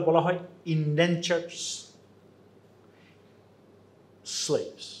 এগুলো বলা হয় ইনডেনচার্ড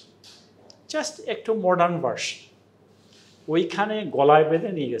স্লেভস। জাস্ট একটু মডার্ন ভার্সন। ওইখানে গলায়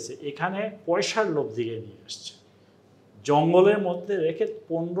বেঁধে নিয়ে গেছে, এখানে পয়সার লোভ দিয়ে নিয়ে আসছে। জঙ্গলের মধ্যে রেখে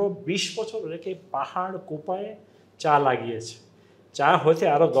 15-20 বছর রেখে পাহাড় কোপায় চা লাগিয়েছে। চা হতে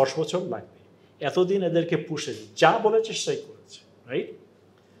আরও 10 বছর লাগবে। এতদিন এদেরকে পুষেছে, যা বলেছে সেই করেছে, রাইট?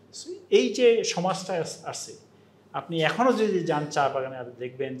 এই যে সমাজটা আছে, আপনি এখনও যদি যান চা বাগানে, আর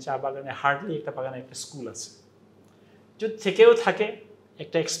দেখবেন চা বাগানে হার্ডলি একটা বাগানে একটা স্কুল আছে। যদি থেকেও থাকে,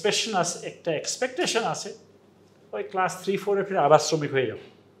 একটা এক্সপ্রেশন আছে, একটা এক্সপেকটেশন আছে, ওই ক্লাস 3-4-এ ফিরে আবার শ্রমিক হয়ে যাবে।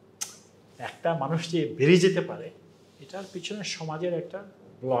 একটা মানুষ যে বেরিয়ে যেতে পারে, এটার পিছনে সমাজের একটা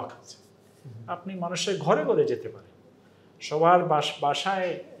ব্লক আছে। আপনি মানুষের ঘরে ঘরে যেতে পারেন, সবার বাসায়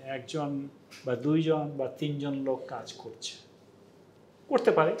 1জন বা 2জন বা 3জন লোক কাজ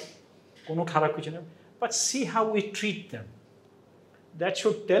করতে পারে, কোনো খারাপ কিছু নেই। But C how we treat them, that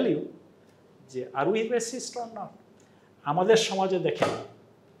should tell you যে আর উই রেসিস্ট অর নট। আমাদের সমাজে দেখেন,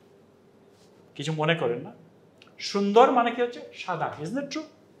 কিছু মনে করেন না, সুন্দর মানে কি হচ্ছে সাদা, ইজন্ট ইট ট্রু?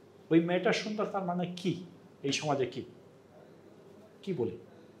 ওই মেয়েটা সুন্দর, তার মানে কি এই সমাজে কি বলি?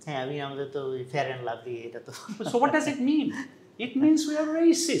 হ্যাঁ, আমি আমাদের তো ফেয়ার অ্যান্ড লাভলি, এটা তো। So what does it mean? It means we are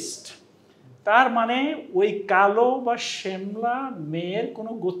racist. তার মানে ওই কালো বা শ্যামলা মেয়ের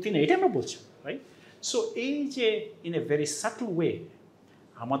কোনো গতি নেই, এটা আমরা বলছি, রাইট? সো এই যে in a very subtle way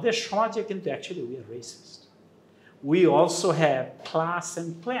আমাদের সমাজে কিন্তু actually we are racist. We also have class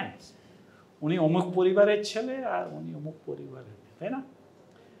and clans. উনি অমুক পরিবারের ছেলে আর উনি অমুক পরিবারের, তাই না?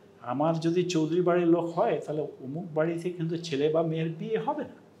 আমার যদি চৌধুরী বাড়ির লোক হয়, তাহলে অমুক বাড়িতে কিন্তু ছেলে বা মেয়ের বিয়ে হবে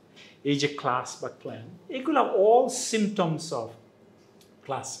না। এই যে ক্লাস বা ক্ল্যান, এগুলো all symptoms of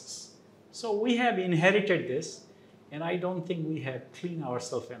classes. So we have inherited this, and I don't think we have cleaned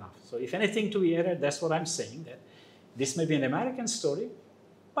ourselves enough. So if anything to be added, that's what I'm saying, that this may be an American story,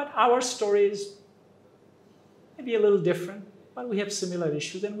 but our story is maybe a little different, but we have similar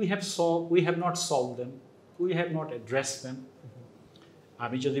issues, and we have not solved them, we have not addressed them.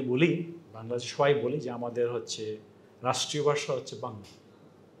 আমি যদি বলি, বাংলাদেশ সবাই বলি যে আমাদের হচ্ছে রাষ্ট্রীয় ভাষা হচ্ছে বাংলা,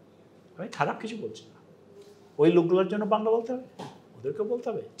 আমি খারাপ কিছু বলছি না। ওই লোকগুলোর জন্য বাংলা বলতে হবে, ওদেরকেও বলতে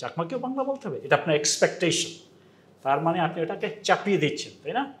হবে, চাকমাকেও বাংলা বলতে হবে, এটা আপনার এক্সপেকটেশন। তার মানে আপনি ওটাকে চাপিয়ে দিচ্ছেন,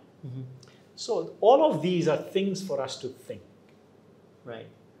 তাই না? So all of these are things for us to think,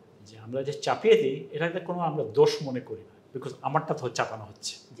 right? যে আমরা যে চাপিয়ে দিই এটাতে কোনো আমরা দোষ মনে করি না, বিকজ আমারটা তো চাপানো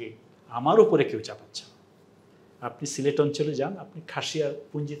হচ্ছে, জি, আমার উপরে কেউ চাপাচ্ছে না। আপনি সিলেট অঞ্চলে যান, আপনি খাসিয়ার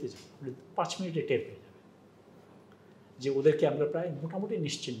পুঞ্জিতে যান, আপনি 5 মিনিটে টের পেয়ে যাবেন যে ওদেরকে আমরা প্রায় মোটামুটি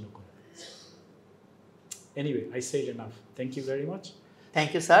নিশ্চিহ্ন করে। Anyway, I said enough, thank you very much. Thank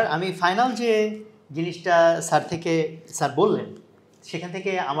you sir. আমি ফাইনাল যে জিনিসটা স্যার বললেন, সেখান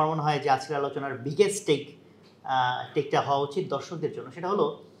থেকে আমার মনে হয় যে আজকের আলোচনার বিগেস্ট টেকটা হওয়া উচিত দর্শকদের জন্য। সেটা হলো,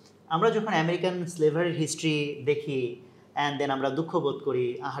 আমরা যখন আমেরিকান স্লেভারির হিস্ট্রি দেখি অ্যান্ড দেন আমরা দুঃখ বোধ করি,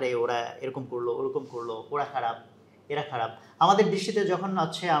 আহারে ওরা এরকম করলো, ওরকম করলো, ওরা খারাপ, এরা খারাপ। আমাদের দৃষ্টিতে যখন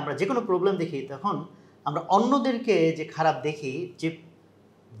আমরা যে কোনো প্রবলেম দেখি, তখন আমরা অন্যদেরকে যে খারাপ দেখি,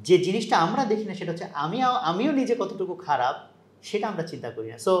 যে জিনিসটা আমরা দেখি না সেটা হচ্ছে আমিও নিজে কতটুকু খারাপ সেটা আমরা চিন্তা করি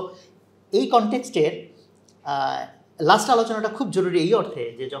না। সো এই কনটেক্সটের লাস্ট আলোচনাটা খুব জরুরি এই অর্থে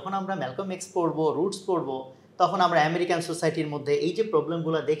যে যখন আমরা ম্যালকম এক্স পড়বো, রুটস পড়বো, তখন আমরা আমেরিকান সোসাইটির মধ্যে এই যে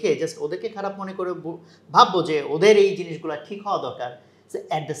প্রবলেমগুলো দেখে জাস্ট ওদেরকে খারাপ মনে করে ভাববো যে ওদের এই জিনিসগুলো ঠিক হওয়া দরকার।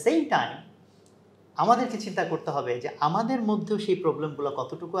 অ্যাট দ্য সেম টাইম আমাদেরকে চিন্তা করতে হবে যে আমাদের মধ্যেও সেই প্রবলেমগুলো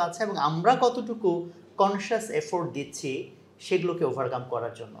কতটুকু আছে এবং আমরা কতটুকু কনসিয়াস এফোর্ট দিচ্ছি সেগুলোকে ওভারকাম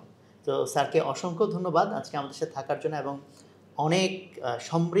করার জন্য। তো স্যারকে অসংখ্য ধন্যবাদ আজকে আমাদের সাথে থাকার জন্য এবং অনেক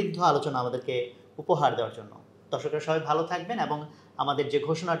সমৃদ্ধ আলোচনা আমাদেরকে উপহার দেওয়ার জন্য। দর্শকরা সবাই ভালো থাকবেন এবং আমাদের যে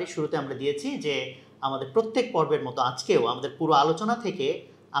ঘোষণাটি শুরুতে আমরা দিয়েছি যে আমাদের প্রত্যেক পর্বের মতো আজকেও আমাদের পুরো আলোচনা থেকে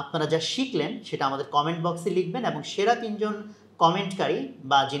আপনারা যা শিখলেন সেটা আমাদের কমেন্ট বক্সে লিখবেন এবং সেরা 3 জন কমেন্টকারী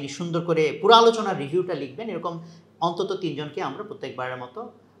বা যিনি সুন্দর করে পুরো আলোচনার রিভিউটা লিখবেন, এরকম অন্তত 3 জনকে আমরা প্রত্যেকবারের মতো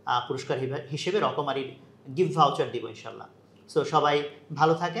পুরস্কার হিসেবে রকমারির গিফট ভাউচার দিব ইনশাল্লাহ। সো সবাই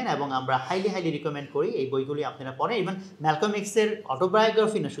ভালো থাকেন এবং আমরা হাইলি রিকমেন্ড করি এই বইগুলি আপনারা পড়েন। ইভেন ম্যালকম এক্সের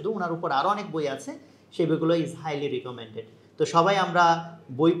অটোবায়োগ্রাফি না শুধু, ওনার উপর আরও অনেক বই আছে, সেই বইগুলো ইজ হাইলি রিকমেন্ডেড। তো সবাই আমরা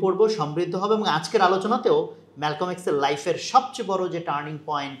বই পড়বো, সমৃদ্ধ হবে এবং আজকের আলোচনাতেও ম্যালকম এক্সের লাইফের সবচেয়ে বড় যে টার্নিং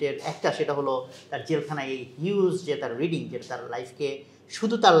পয়েন্টের একটা, সেটা হলো তার জেলখানায় এই হিউজ যে তার রিডিং, যেটা তার লাইফকে,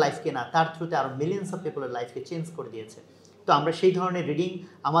 শুধু তার লাইফকে না, তার থ্রুতে আরও মিলিয়ন্স অফ পিপলের লাইফকে চেঞ্জ করে দিয়েছে। তো আমরা সেই ধরনের রিডিং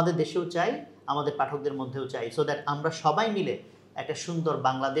আমাদের দেশেও চাই, আমাদের পাঠকদের মধ্যেও চাই, সো দ্যাট আমরা সবাই মিলে একটা সুন্দর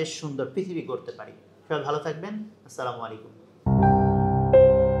বাংলাদেশ, সুন্দর পৃথিবী গড়তে পারি। সবাই ভালো থাকবেন। আসসালামু আলাইকুম।